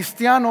como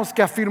cristianos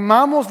que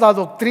afirmamos la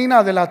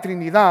doctrina de la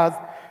Trinidad,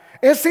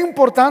 es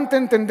importante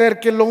entender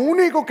que lo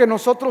único que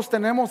nosotros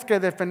tenemos que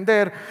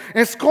defender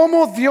es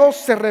cómo Dios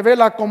se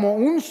revela como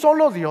un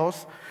solo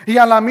Dios y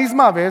a la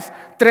misma vez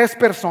tres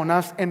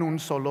personas en un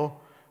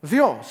solo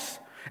Dios.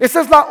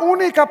 Esa es la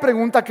única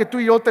pregunta que tú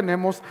y yo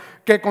tenemos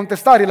que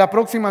contestar, y la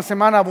próxima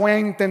semana voy a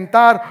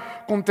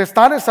intentar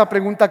contestar esa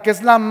pregunta, que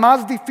es la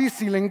más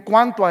difícil en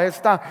cuanto a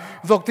esta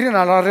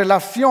doctrina, la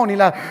relación y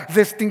la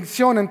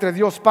distinción entre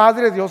Dios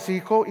Padre, Dios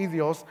Hijo y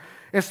Dios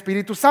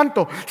Espíritu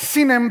Santo.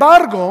 Sin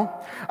embargo,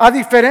 a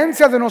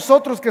diferencia de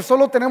nosotros que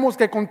solo tenemos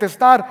que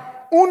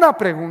contestar una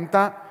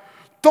pregunta,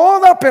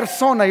 toda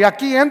persona, y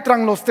aquí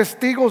entran los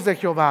testigos de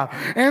Jehová,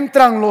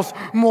 entran los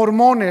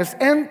mormones,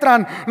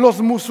 entran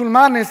los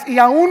musulmanes y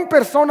aún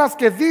personas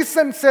que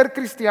dicen ser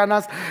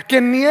cristianas,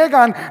 que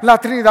niegan la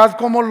Trinidad,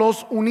 como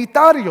los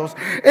unitarios.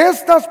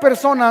 Estas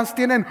personas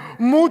tienen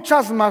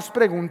muchas más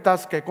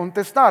preguntas que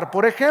contestar.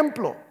 Por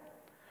ejemplo,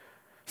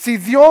 si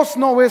Dios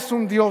no es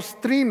un Dios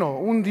trino,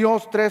 un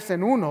Dios tres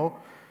en uno,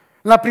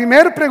 la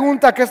primera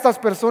pregunta que estas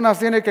personas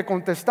tienen que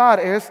contestar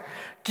es,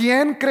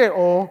 ¿quién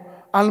creó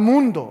al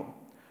mundo?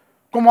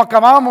 Como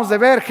acabamos de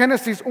ver,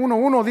 Génesis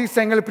 1:1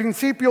 dice, en el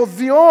principio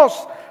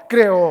Dios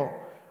creó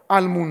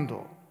al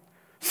mundo.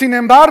 Sin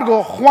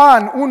embargo,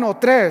 Juan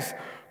 1:3,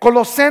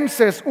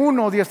 Colosenses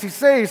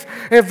 1:16,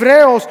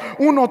 Hebreos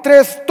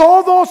 1:3,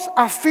 todos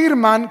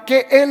afirman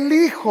que el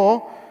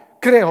Hijo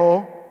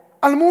creó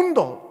al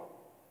mundo.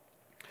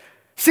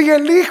 Si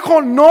el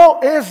Hijo no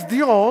es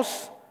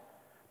Dios,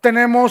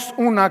 tenemos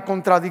una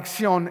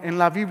contradicción en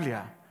la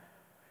Biblia.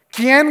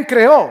 ¿Quién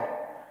creó?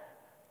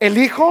 ¿El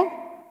Hijo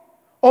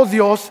o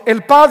Dios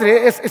el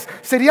Padre?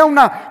 Sería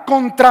una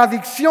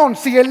contradicción.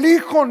 Si el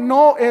Hijo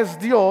no es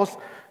Dios,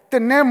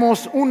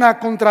 tenemos una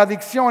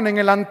contradicción en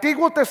el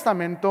Antiguo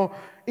Testamento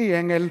y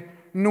en el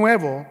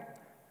Nuevo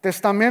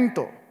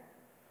Testamento.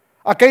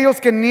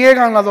 Aquellos que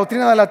niegan la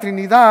doctrina de la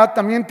Trinidad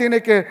también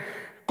tienen que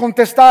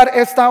contestar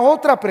esta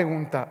otra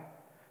pregunta: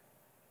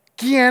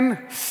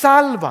 ¿quién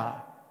salva?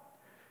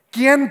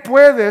 ¿Quién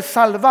puede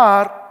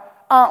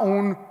salvar a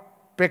un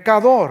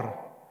pecador?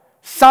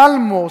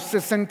 Salmos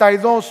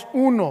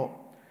 62:1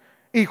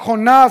 y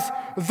Jonás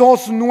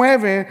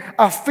 2:9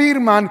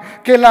 afirman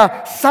que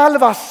la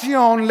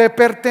salvación le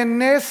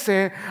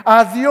pertenece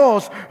a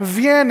Dios,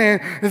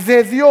 viene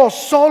de Dios.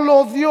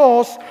 Solo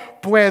Dios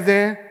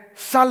puede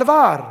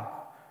salvar.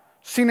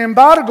 Sin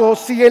embargo,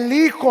 si el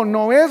Hijo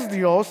no es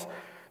Dios,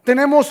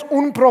 tenemos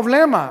un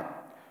problema,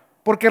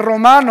 porque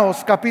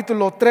Romanos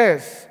capítulo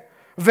 3,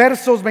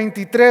 versos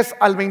 23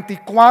 al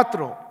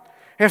 24,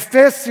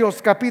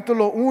 Efesios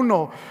capítulo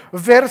 1,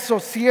 verso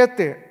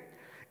 7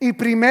 y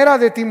Primera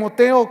de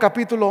Timoteo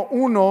capítulo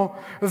 1,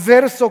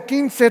 verso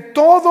 15,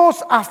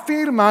 todos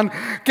afirman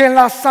que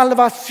la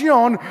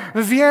salvación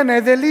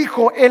viene del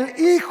Hijo. El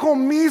Hijo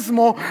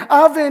mismo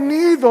ha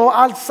venido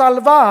al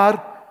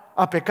salvar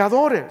a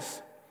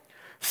pecadores.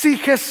 Si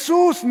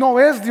Jesús no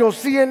es Dios,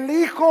 si el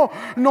Hijo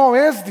no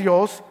es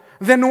Dios,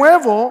 de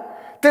nuevo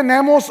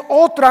tenemos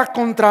otra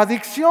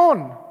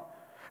contradicción.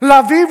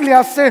 La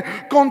Biblia se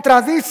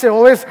contradice: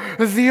 o es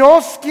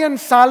Dios quien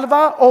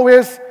salva, o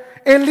es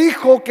el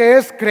Hijo, que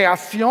es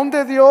creación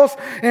de Dios,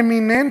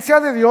 eminencia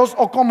de Dios,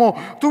 o como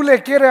tú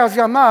le quieras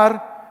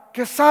llamar,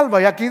 que salva.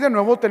 Y aquí de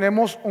nuevo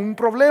tenemos un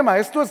problema.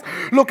 Esto es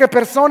lo que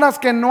personas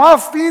que no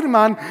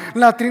afirman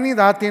la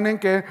Trinidad tienen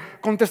que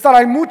contestar.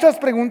 Hay muchas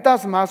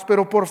preguntas más,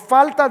 pero por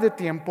falta de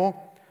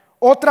tiempo,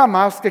 otra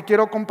más que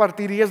quiero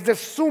compartir, y es de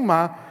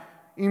suma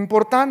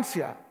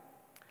importancia.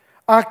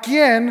 ¿A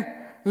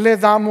quién le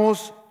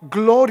damos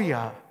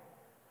gloria?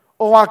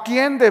 ¿O a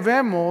quién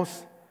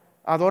debemos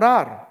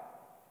adorar?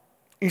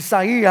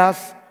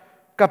 Isaías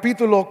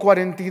capítulo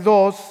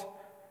 42,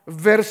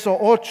 verso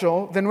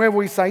 8, de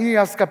nuevo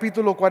Isaías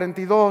capítulo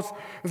 42,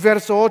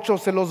 verso 8,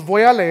 se los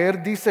voy a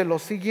leer, dice lo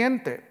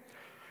siguiente: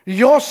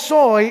 yo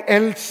soy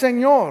el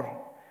Señor,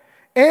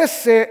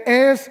 ese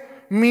es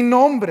mi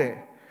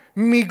nombre,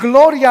 mi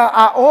gloria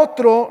a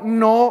otro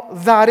no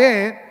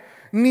daré,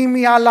 ni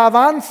mi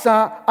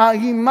alabanza a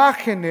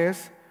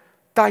imágenes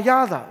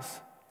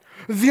talladas.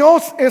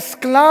 Dios es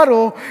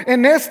claro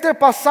en este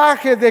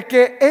pasaje de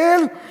que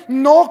Él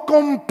no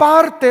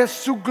comparte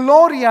su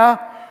gloria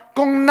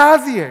con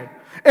nadie.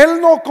 Él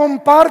no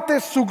comparte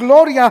su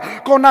gloria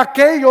con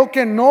aquello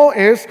que no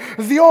es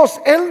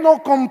Dios. Él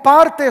no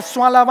comparte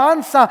su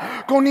alabanza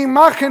con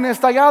imágenes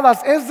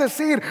talladas. Es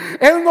decir,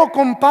 Él no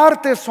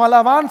comparte su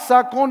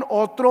alabanza con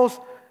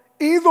otros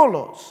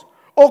ídolos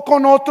o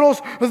con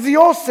otros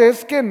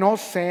dioses que no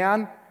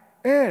sean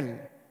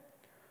Él.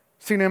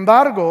 Sin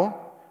embargo,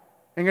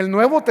 en el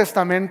Nuevo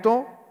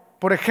Testamento,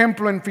 por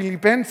ejemplo en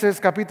Filipenses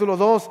capítulo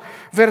 2,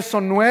 verso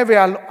 9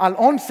 al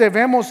 11,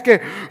 vemos que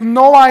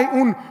no hay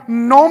un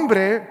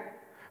nombre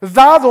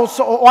dado,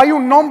 o hay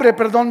un nombre,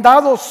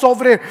 dado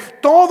sobre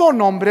todo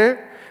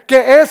nombre,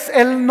 que es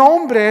el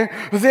nombre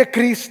de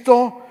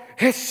Cristo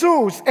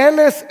Jesús. Él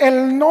es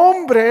el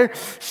nombre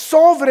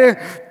sobre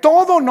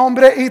todo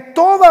nombre, y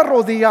toda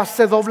rodilla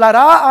se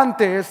doblará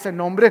ante ese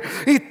nombre,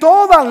 y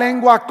toda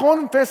lengua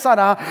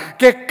confesará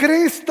que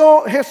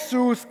Cristo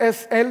Jesús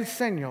es el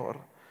Señor,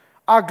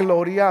 a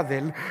gloria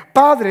del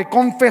Padre.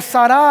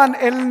 Confesarán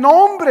el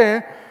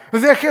nombre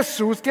de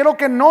Jesús. Quiero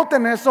que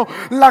noten eso.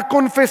 La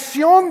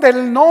confesión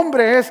del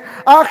nombre es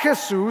a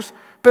Jesús,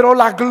 pero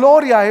la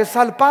gloria es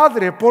al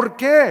Padre. ¿Por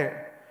qué?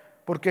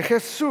 Porque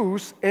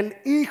Jesús, el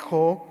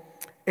Hijo,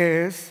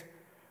 es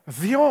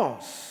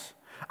Dios.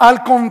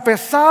 Al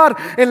confesar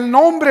el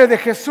nombre de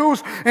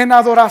Jesús en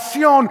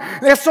adoración,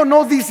 eso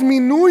no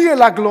disminuye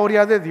la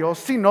gloria de Dios,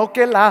 sino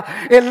que la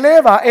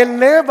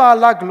eleva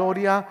la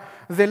gloria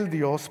del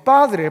Dios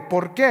Padre.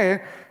 ¿Por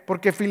qué?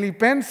 Porque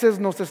Filipenses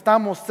nos está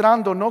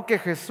mostrando no que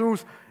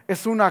Jesús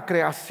es una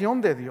creación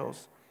de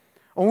Dios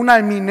o una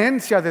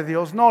eminencia de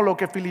Dios. No, lo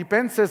que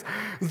Filipenses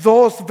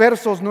 2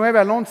 versos 9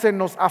 al 11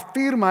 nos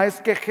afirma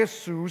es que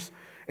Jesús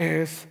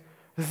es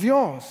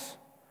Dios.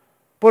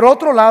 Por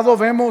otro lado,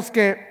 vemos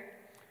que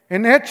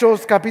en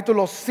Hechos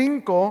capítulo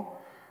 5,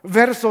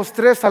 versos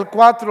 3 al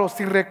 4,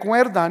 si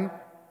recuerdan,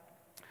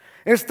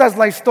 esta es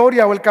la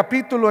historia o el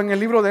capítulo en el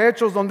libro de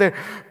Hechos donde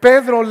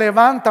Pedro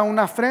levanta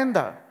una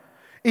ofrenda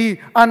y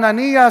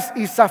Ananías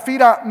y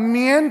Zafira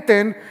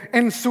mienten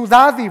en su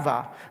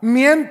dádiva,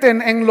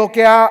 mienten en lo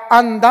que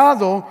han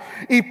dado,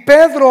 y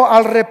Pedro,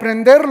 al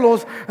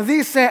reprenderlos,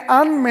 dice: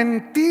 han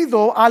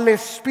mentido al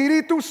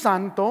Espíritu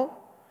Santo.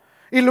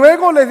 Y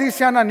luego le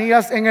dice a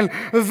Ananías en el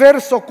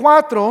verso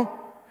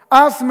 4: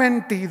 has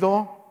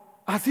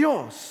mentido a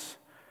Dios.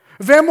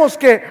 Vemos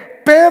que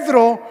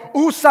Pedro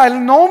usa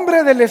el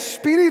nombre del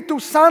Espíritu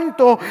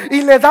Santo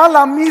y le da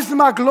la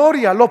misma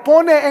gloria, lo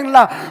pone en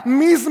la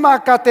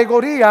misma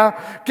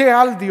categoría que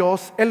al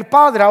Dios el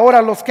Padre.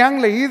 Ahora, los que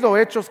han leído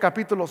Hechos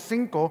capítulo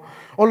 5,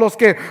 o los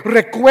que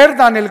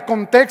recuerdan el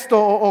contexto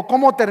o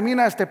cómo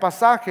termina este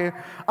pasaje,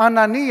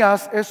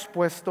 Ananías es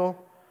puesto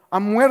a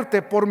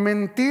muerte por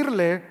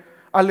mentirle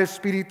al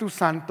Espíritu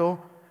Santo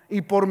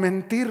y por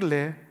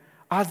mentirle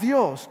a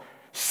Dios.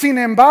 Sin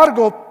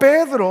embargo,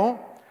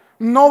 Pedro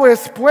no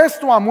es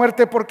puesto a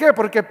muerte. ¿Por qué?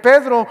 Porque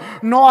Pedro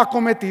no ha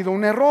cometido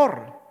un error.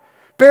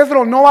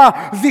 Pedro no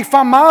ha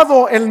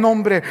difamado el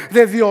nombre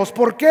de Dios.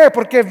 ¿Por qué?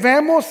 Porque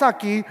vemos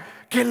aquí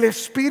que el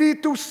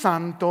Espíritu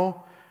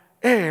Santo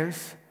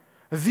es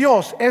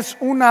Dios. Es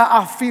una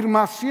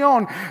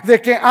afirmación de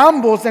que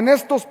ambos en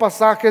estos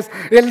pasajes,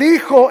 el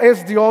Hijo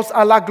es Dios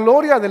a la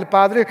gloria del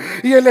Padre,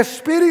 y el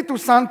Espíritu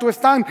Santo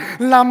está en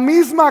la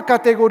misma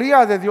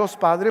categoría de Dios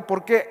Padre,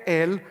 porque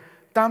Él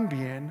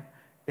también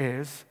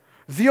es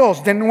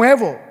Dios. De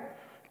nuevo,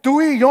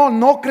 tú y yo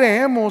no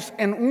creemos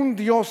en un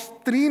Dios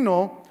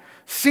trino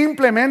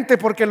simplemente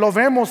porque lo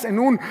vemos en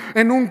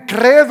un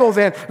credo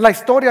de la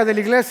historia de la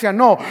iglesia.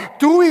 No,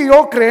 tú y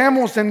yo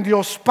creemos en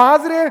Dios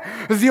Padre,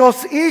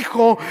 Dios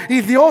Hijo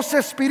y Dios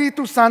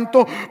Espíritu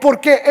Santo,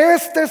 porque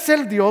este es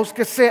el Dios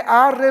que se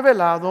ha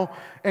revelado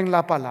en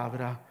la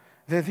palabra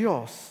de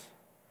Dios.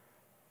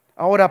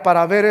 Ahora,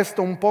 para ver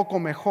esto un poco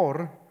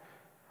mejor,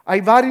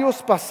 Hay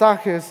varios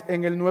pasajes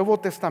en el Nuevo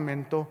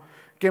Testamento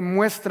que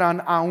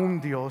muestran a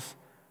un Dios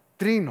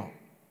trino.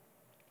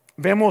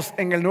 Vemos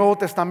en el Nuevo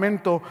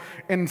Testamento,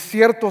 en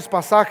ciertos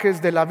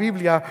pasajes de la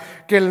Biblia,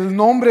 que el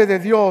nombre de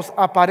Dios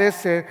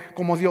aparece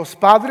como Dios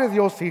Padre,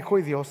 Dios Hijo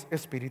y Dios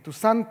Espíritu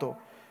Santo.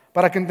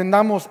 Para que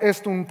entendamos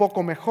esto un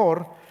poco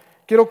mejor,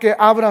 quiero que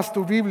abras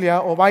tu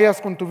Biblia o vayas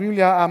con tu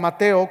Biblia a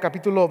Mateo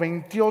capítulo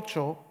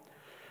 28,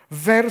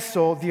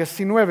 verso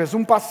 19. Es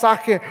un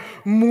pasaje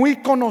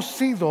muy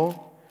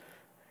conocido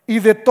y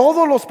de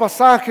todos los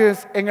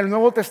pasajes en el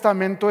Nuevo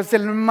Testamento es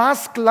el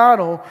más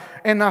claro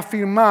en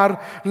afirmar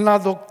la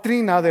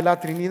doctrina de la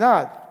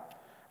Trinidad.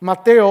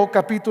 Mateo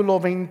capítulo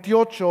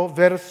 28,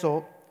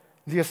 verso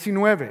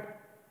 19.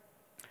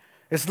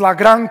 Es la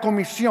gran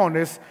comisión,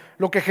 es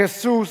lo que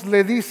Jesús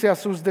le dice a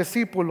sus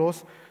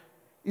discípulos,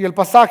 y el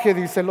pasaje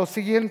dice lo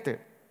siguiente: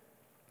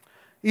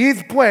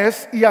 Id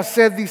pues y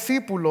haced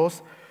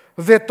discípulos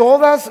de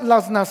todas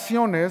las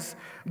naciones,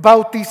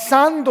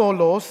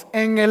 bautizándolos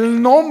en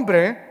el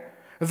nombre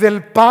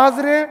del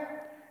Padre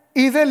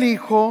y del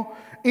Hijo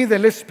y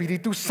del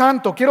Espíritu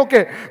Santo. Quiero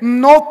que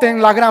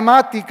noten la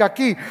gramática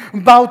aquí: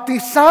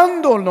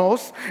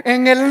 bautizándolos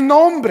en el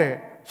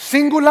nombre,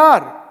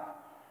 singular.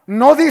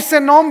 No dice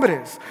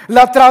nombres.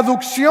 La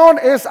traducción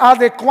es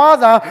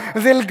adecuada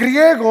del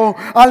griego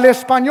al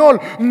español.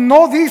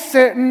 No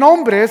dice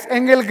nombres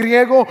en el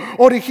griego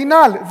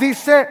original.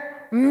 Dice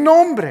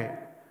nombre,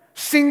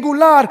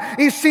 singular.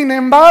 Y sin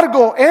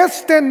embargo,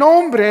 este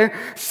nombre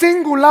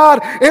singular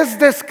es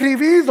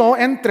describido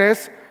en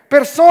tres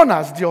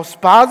personas: Dios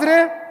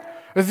Padre,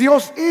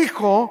 Dios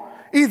Hijo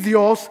y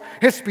Dios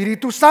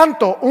Espíritu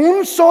Santo.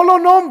 Un solo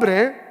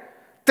nombre,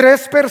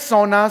 tres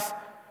personas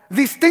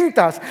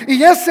distintas.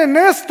 Y es en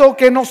esto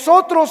que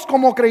nosotros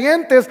como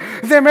creyentes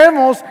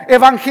debemos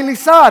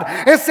evangelizar.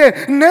 Es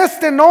en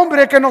este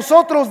nombre que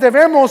nosotros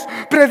debemos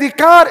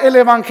predicar el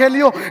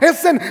evangelio.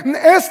 Es en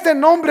este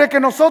nombre que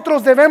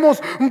nosotros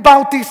debemos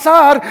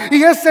bautizar.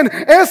 Y es en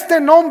este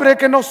nombre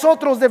que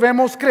nosotros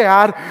debemos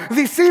crear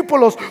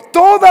discípulos.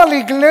 Toda la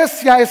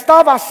iglesia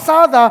está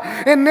basada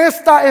en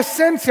esta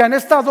esencia, en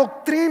esta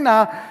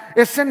doctrina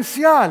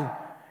esencial,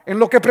 en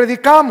lo que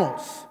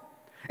predicamos,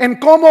 en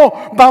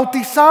cómo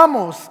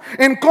bautizamos,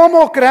 en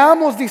cómo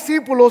creamos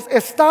discípulos.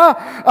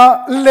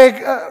 Está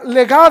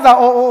legada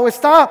o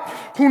está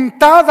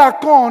juntada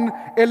con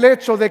el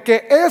hecho de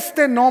que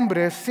este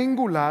nombre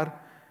singular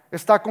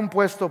está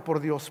compuesto por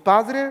Dios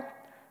Padre,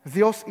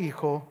 Dios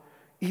Hijo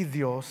y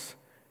Dios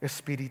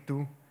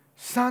Espíritu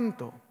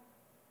Santo.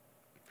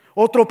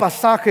 Otro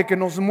pasaje que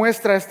nos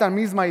muestra esta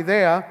misma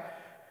idea,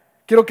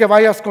 quiero que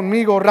vayas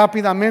conmigo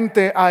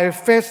rápidamente a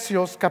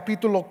Efesios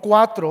capítulo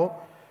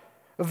 4,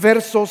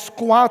 versos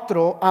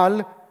 4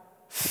 al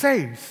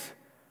 6.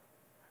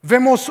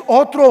 Vemos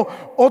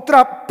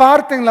otra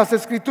parte en las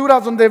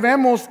Escrituras donde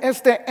vemos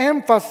este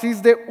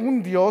énfasis de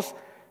un Dios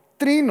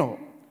trino.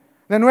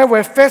 De nuevo,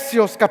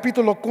 Efesios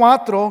capítulo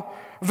 4,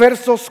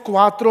 versos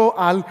 4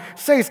 al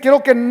 6.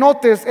 Quiero que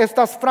notes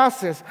estas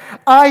frases: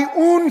 hay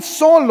un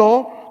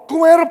solo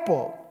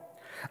cuerpo,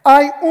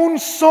 hay un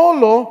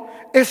solo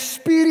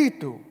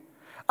espíritu,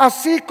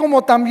 así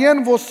como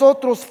también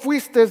vosotros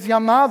fuisteis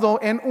llamados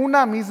en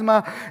una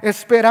misma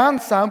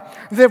esperanza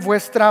de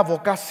vuestra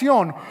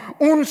vocación.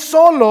 Un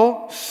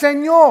solo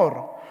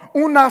Señor,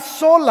 una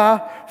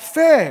sola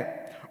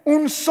fe,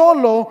 un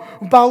solo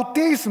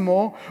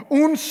bautismo,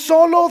 un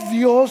solo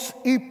Dios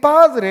y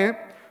Padre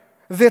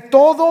de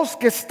todos,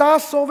 que está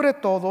sobre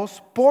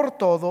todos, por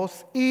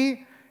todos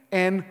y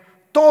en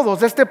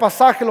todos. Este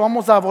pasaje lo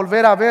vamos a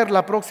volver a ver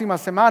la próxima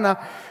semana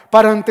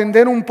para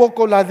entender un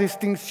poco la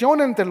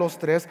distinción entre los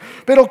tres.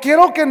 Pero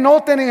quiero que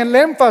noten el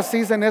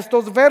énfasis en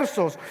estos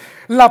versos.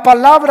 La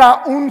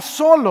palabra un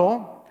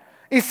solo,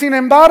 y sin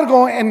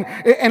embargo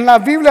en la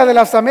Biblia de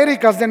las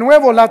Américas, de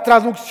nuevo, la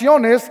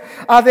traducción es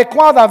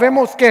adecuada.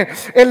 Vemos que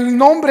el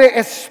nombre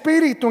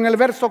Espíritu en el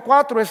verso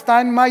 4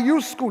 está en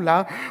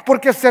mayúscula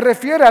porque se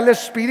refiere al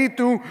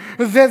Espíritu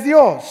de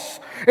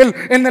Dios.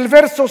 En el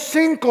verso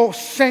 5,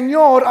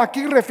 Señor,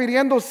 aquí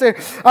refiriéndose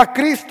a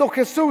Cristo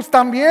Jesús,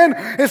 también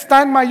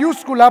está en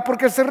mayúscula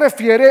porque se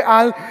refiere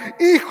al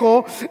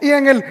Hijo. Y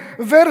en el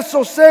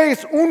verso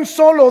 6, un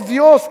solo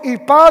Dios y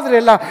Padre.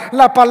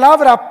 La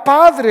palabra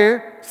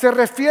Padre se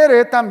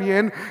refiere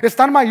también,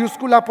 está en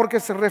mayúscula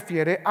porque se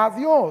refiere a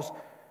Dios.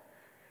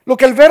 Lo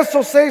que el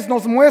verso 6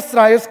 nos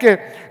muestra es que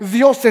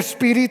Dios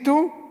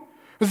Espíritu,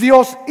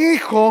 Dios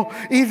Hijo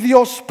y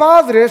Dios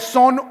Padre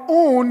son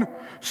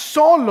un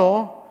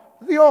solo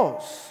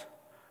Dios.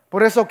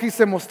 Por eso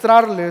quise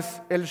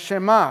mostrarles el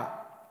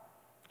Shema.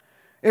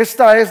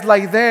 Esta es la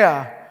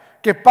idea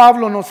que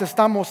Pablo nos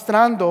está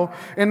mostrando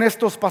en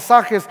estos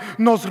pasajes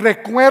nos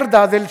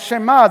recuerda del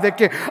Shema, de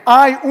que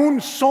hay un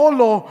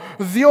solo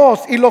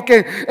Dios, y lo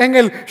que en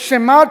el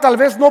Shema tal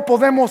vez no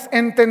podemos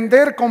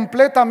entender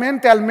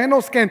completamente, al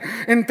menos que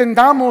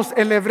entendamos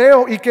el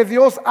hebreo y que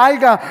Dios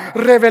haya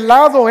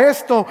revelado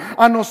esto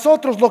a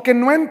nosotros, lo que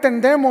no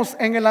entendemos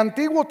en el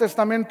Antiguo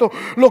Testamento,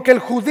 lo que el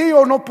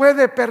judío no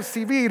puede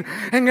percibir,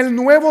 en el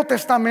Nuevo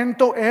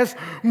Testamento es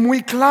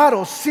muy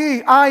claro.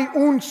 Sí, hay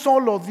un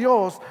solo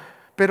Dios,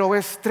 pero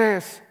es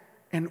tres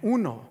en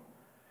uno.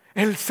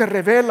 Él se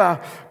revela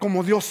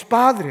como Dios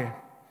Padre,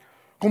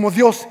 como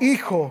Dios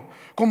Hijo,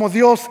 como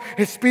Dios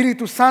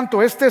Espíritu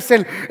Santo. Este es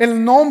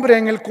el nombre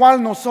en el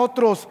cual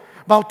nosotros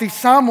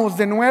bautizamos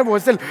de nuevo.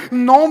 Es el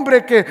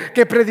nombre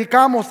que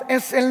predicamos.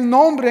 Es el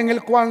nombre en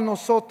el cual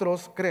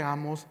nosotros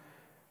creamos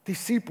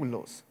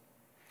discípulos.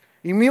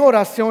 Y mi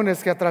oración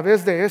es que a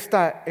través de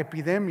esta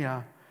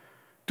epidemia,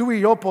 tú y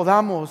yo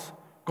podamos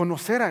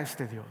conocer a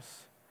este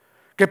Dios.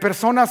 Que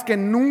personas que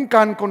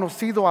nunca han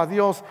conocido a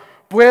Dios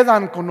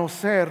puedan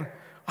conocer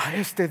a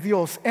este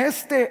Dios.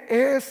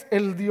 Este es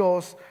el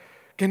Dios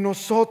que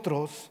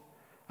nosotros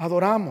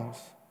adoramos.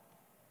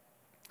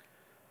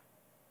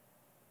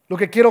 Lo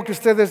que quiero que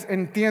ustedes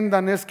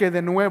entiendan es que,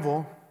 de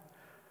nuevo,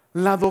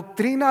 la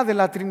doctrina de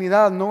la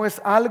Trinidad no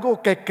es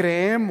algo que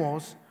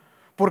creemos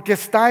porque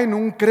está en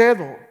un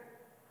credo,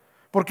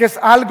 porque es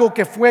algo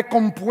que fue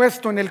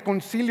compuesto en el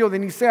Concilio de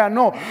Nicea.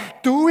 No,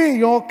 tú y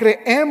yo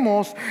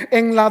creemos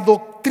en la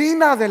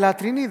doctrina de la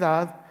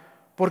Trinidad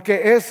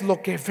porque es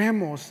lo que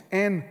vemos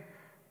en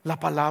la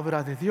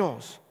palabra de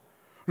Dios.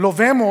 Lo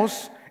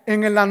vemos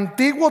en el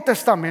Antiguo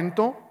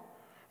Testamento,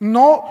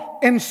 no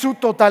en su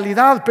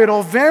totalidad,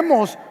 pero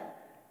vemos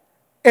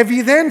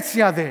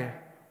evidencia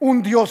de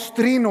un Dios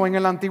trino en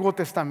el Antiguo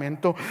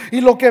Testamento.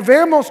 Y lo que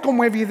vemos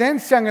como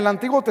evidencia en el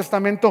Antiguo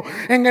Testamento,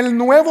 en el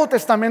Nuevo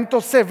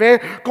Testamento se ve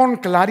con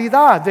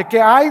claridad de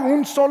que hay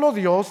un solo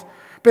Dios,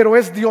 pero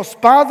es Dios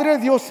Padre,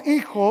 Dios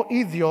Hijo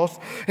y Dios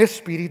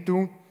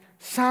Espíritu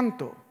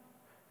Santo.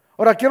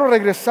 Ahora quiero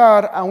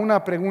regresar a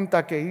una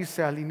pregunta que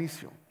hice al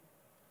inicio.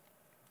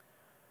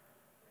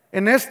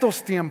 En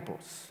estos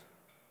tiempos,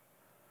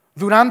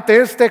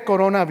 durante este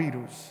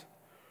coronavirus,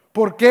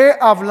 ¿por qué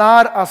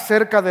hablar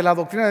acerca de la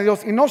doctrina de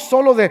Dios? Y no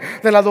solo de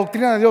la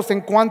doctrina de Dios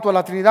en cuanto a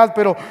la Trinidad,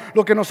 pero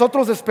lo que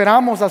nosotros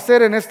esperamos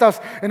hacer en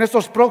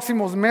estos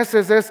próximos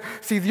meses es,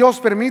 si Dios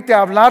permite,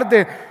 hablar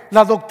de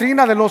la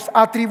doctrina de los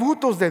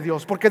atributos de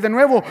Dios. Porque de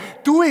nuevo,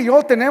 tú y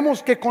yo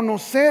tenemos que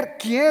conocer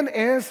quién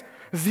es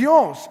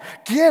Dios,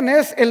 quién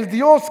es el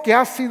Dios que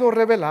ha sido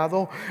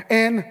revelado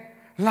en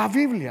la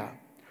Biblia.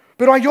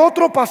 Pero hay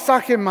otro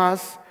pasaje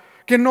más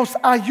que nos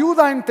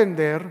ayuda a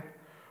entender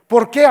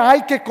por qué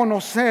hay que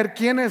conocer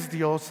quién es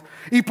Dios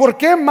y por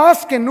qué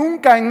más que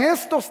nunca en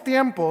estos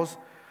tiempos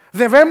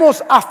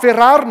debemos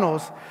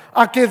aferrarnos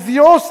a que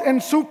Dios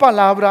en su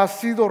palabra ha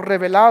sido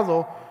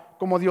revelado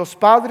como Dios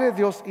Padre,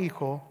 Dios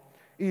Hijo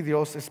y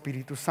Dios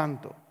Espíritu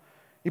Santo.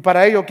 Y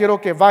para ello quiero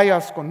que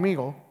vayas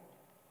conmigo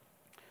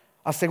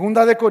a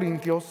 2 de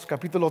Corintios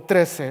capítulo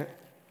 13,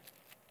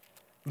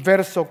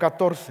 verso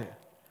 14.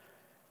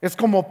 Es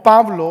como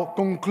Pablo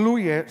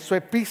concluye su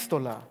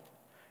epístola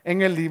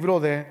en el libro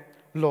de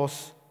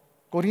los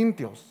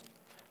Corintios.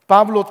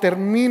 Pablo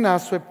termina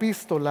su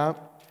epístola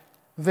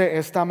de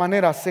esta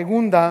manera.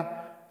 2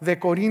 de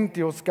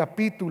Corintios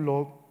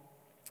capítulo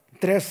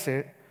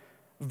 13,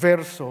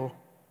 verso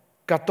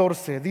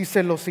 14.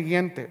 Dice lo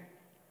siguiente: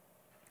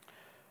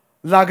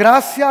 la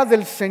gracia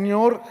del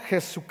Señor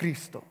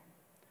Jesucristo,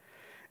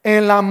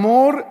 el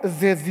amor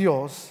de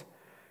Dios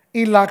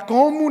y la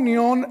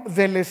comunión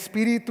del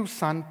Espíritu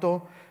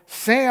Santo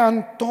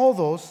sean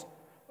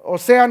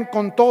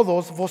con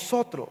todos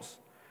vosotros.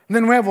 De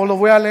nuevo lo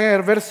voy a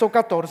leer, verso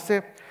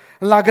 14.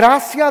 La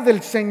gracia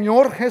del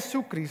Señor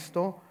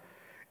Jesucristo,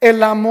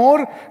 el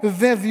amor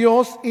de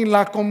Dios y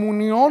la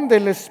comunión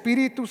del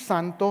Espíritu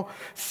Santo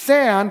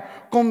sean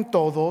con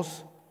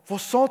todos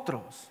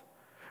vosotros.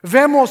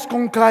 Vemos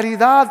con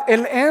claridad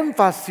el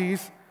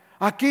énfasis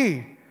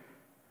aquí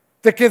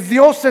de que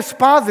Dios es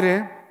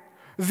Padre,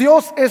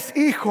 Dios es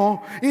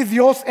Hijo y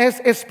Dios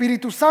es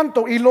Espíritu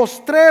Santo. Y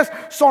los tres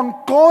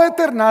son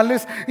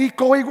coeternales y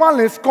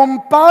coiguales,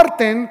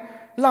 comparten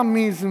la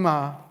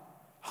misma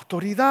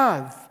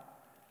autoridad.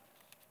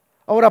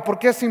 Ahora, ¿por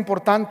qué es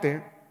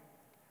importante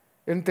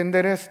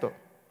entender esto?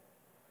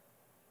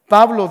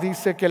 Pablo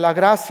dice que la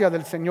gracia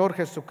del Señor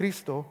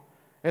Jesucristo,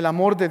 el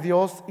amor de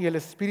Dios y el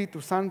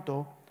Espíritu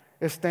Santo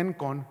estén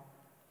con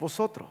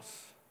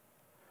vosotros.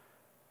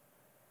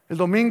 El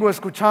domingo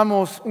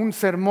escuchamos un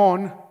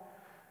sermón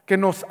que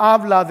nos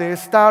habla de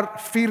estar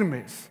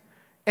firmes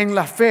en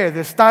la fe,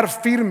 de estar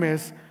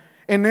firmes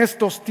en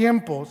estos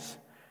tiempos.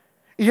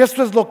 Y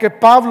esto es lo que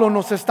Pablo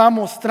nos está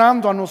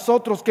mostrando a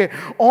nosotros, que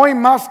hoy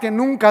más que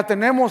nunca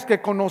tenemos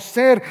que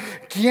conocer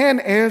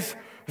quién es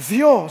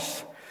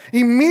Dios.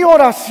 Y mi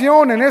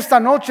oración en esta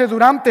noche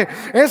durante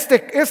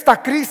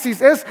esta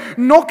crisis es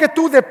no que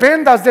tú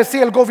dependas de si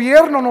el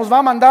gobierno nos va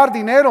a mandar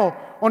dinero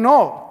o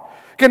no.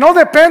 Que no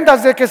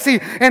dependas de que si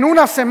en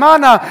una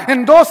semana,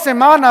 en 2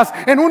 semanas,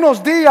 en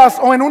unos días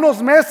o en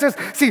unos meses,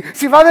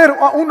 si va a haber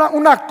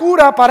una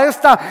cura para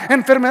esta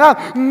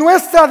enfermedad.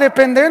 Nuestra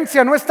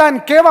dependencia no está en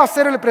qué va a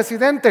hacer el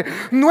presidente.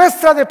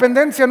 Nuestra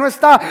dependencia no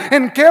está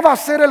en qué va a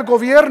hacer el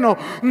gobierno.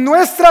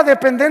 Nuestra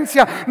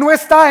dependencia no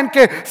está en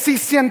que si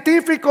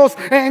científicos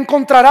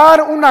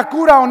encontrarán una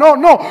cura o no.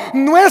 No,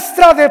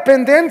 nuestra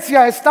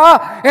dependencia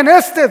está en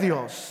este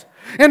Dios,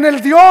 en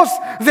el Dios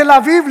de la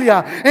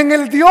Biblia, en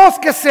el Dios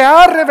que se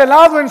ha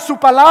revelado en su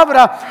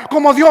palabra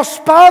como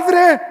Dios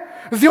Padre,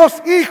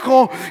 Dios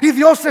Hijo y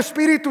Dios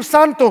Espíritu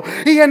Santo.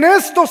 Y en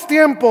estos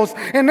tiempos,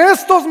 en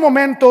estos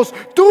momentos,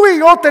 tú y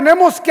yo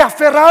tenemos que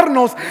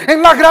aferrarnos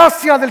en la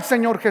gracia del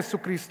Señor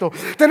Jesucristo.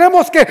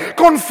 Tenemos que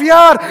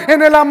confiar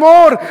en el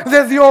amor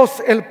de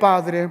Dios el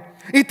Padre.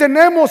 Y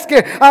tenemos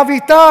que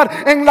habitar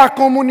en la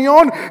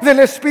comunión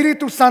del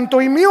Espíritu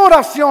Santo. Y mi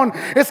oración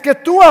es que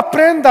tú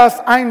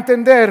aprendas a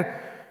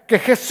entender que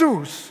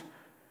Jesús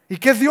y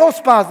que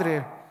Dios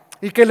Padre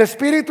y que el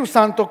Espíritu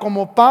Santo,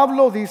 como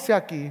Pablo dice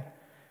aquí,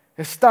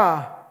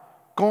 está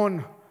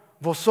con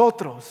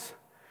vosotros,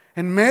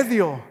 en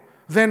medio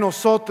de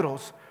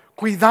nosotros,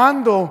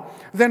 cuidando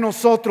de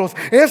nosotros.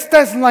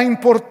 Esta es la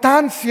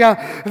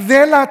importancia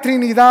de la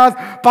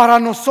Trinidad para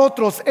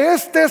nosotros.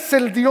 Este es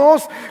el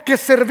Dios que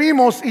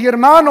servimos. Y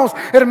hermanos,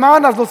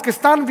 hermanas, los que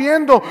están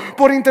viendo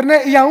por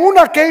internet y aún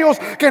aquellos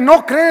que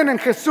no creen en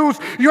Jesús,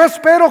 yo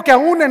espero que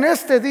aún en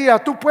este día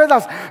tú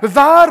puedas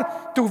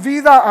dar tu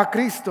vida a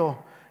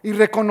Cristo y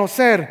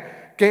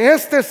reconocer que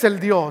este es el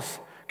Dios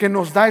que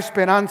nos da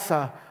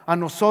esperanza a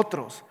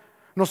nosotros.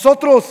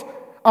 Nosotros,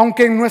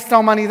 aunque en nuestra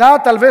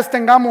humanidad tal vez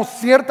tengamos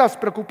ciertas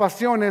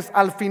preocupaciones,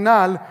 al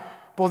final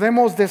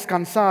podemos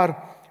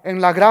descansar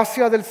en la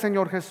gracia del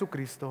Señor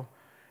Jesucristo,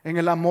 en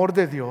el amor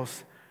de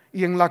Dios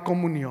y en la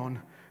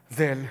comunión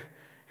del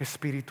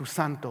Espíritu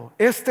Santo.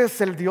 Este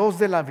es el Dios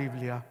de la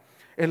Biblia,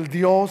 el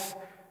Dios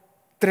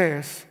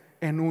 3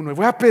 en 1. Y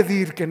voy a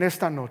pedir que en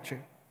esta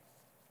noche,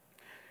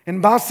 en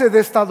base de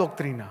esta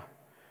doctrina,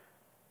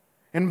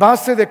 en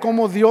base de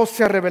cómo Dios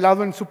se ha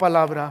revelado en su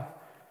palabra,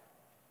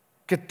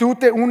 que tú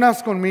te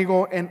unas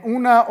conmigo en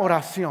una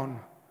oración,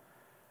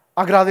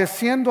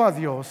 agradeciendo a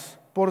Dios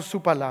por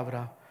su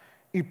palabra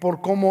y por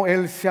cómo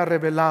Él se ha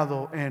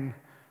revelado en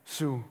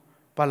su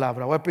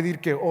palabra. Voy a pedir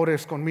que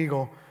ores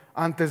conmigo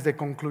antes de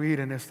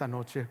concluir en esta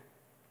noche.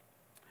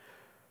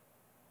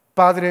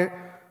 Padre,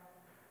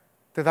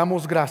 te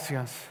damos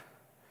gracias,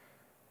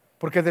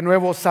 porque de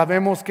nuevo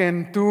sabemos que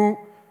en tu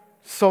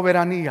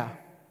soberanía,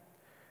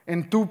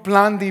 en tu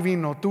plan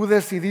divino, tú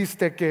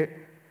decidiste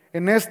que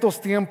en estos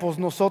tiempos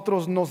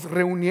nosotros nos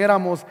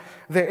reuniéramos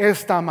de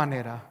esta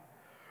manera.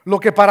 Lo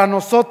que para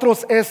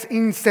nosotros es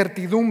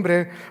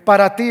incertidumbre,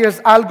 para ti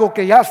es algo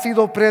que ya ha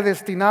sido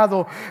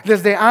predestinado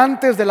desde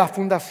antes de la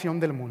fundación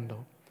del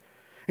mundo.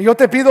 Y yo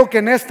te pido que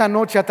en esta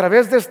noche, a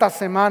través de estas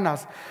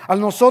semanas, al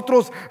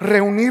nosotros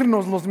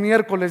reunirnos los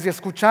miércoles y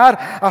escuchar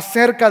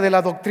acerca de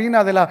la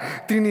doctrina de la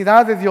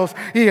Trinidad de Dios,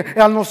 y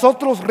al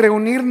nosotros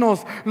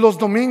reunirnos los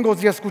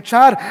domingos y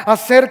escuchar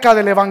acerca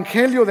del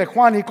Evangelio de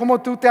Juan y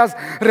cómo tú te has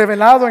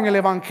revelado en el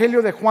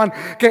Evangelio de Juan,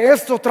 que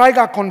esto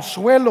traiga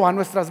consuelo a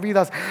nuestras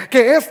vidas,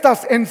 que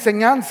estas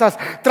enseñanzas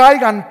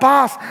traigan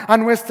paz a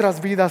nuestras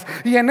vidas.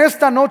 Y en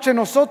esta noche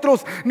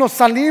nosotros nos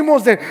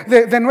salimos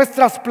de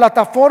nuestras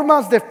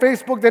plataformas de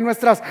Facebook, de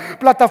nuestras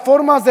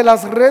plataformas de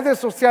las redes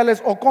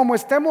sociales, o como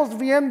estemos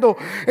viendo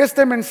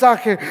este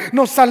mensaje,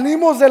 nos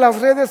salimos de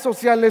las redes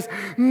sociales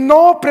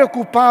no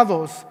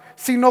preocupados,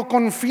 sino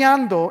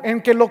confiando en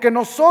que lo que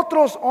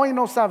nosotros hoy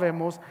no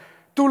sabemos,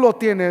 tú lo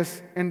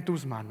tienes en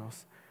tus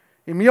manos.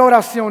 Y mi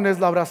oración es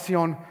la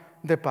oración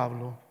de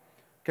Pablo: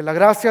 que la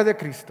gracia de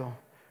Cristo,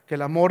 que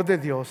el amor de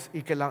Dios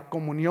y que la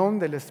comunión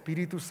del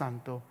Espíritu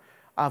Santo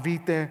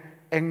habite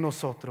en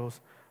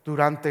nosotros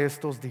durante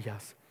estos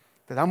días.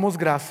 Te damos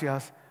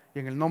gracias y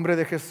en el nombre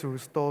de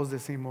Jesús todos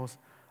decimos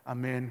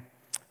amén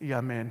y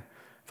amén.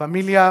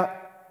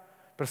 Familia,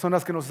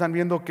 personas que nos están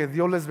viendo, que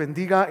Dios les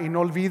bendiga, y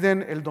no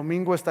olviden, el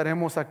domingo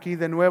estaremos aquí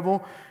de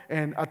nuevo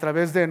a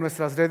través de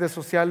nuestras redes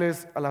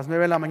sociales a las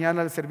 9 de la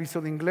mañana el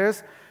servicio de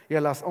inglés y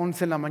a las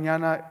 11 de la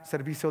mañana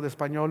servicio de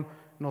español.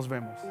 Nos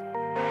vemos.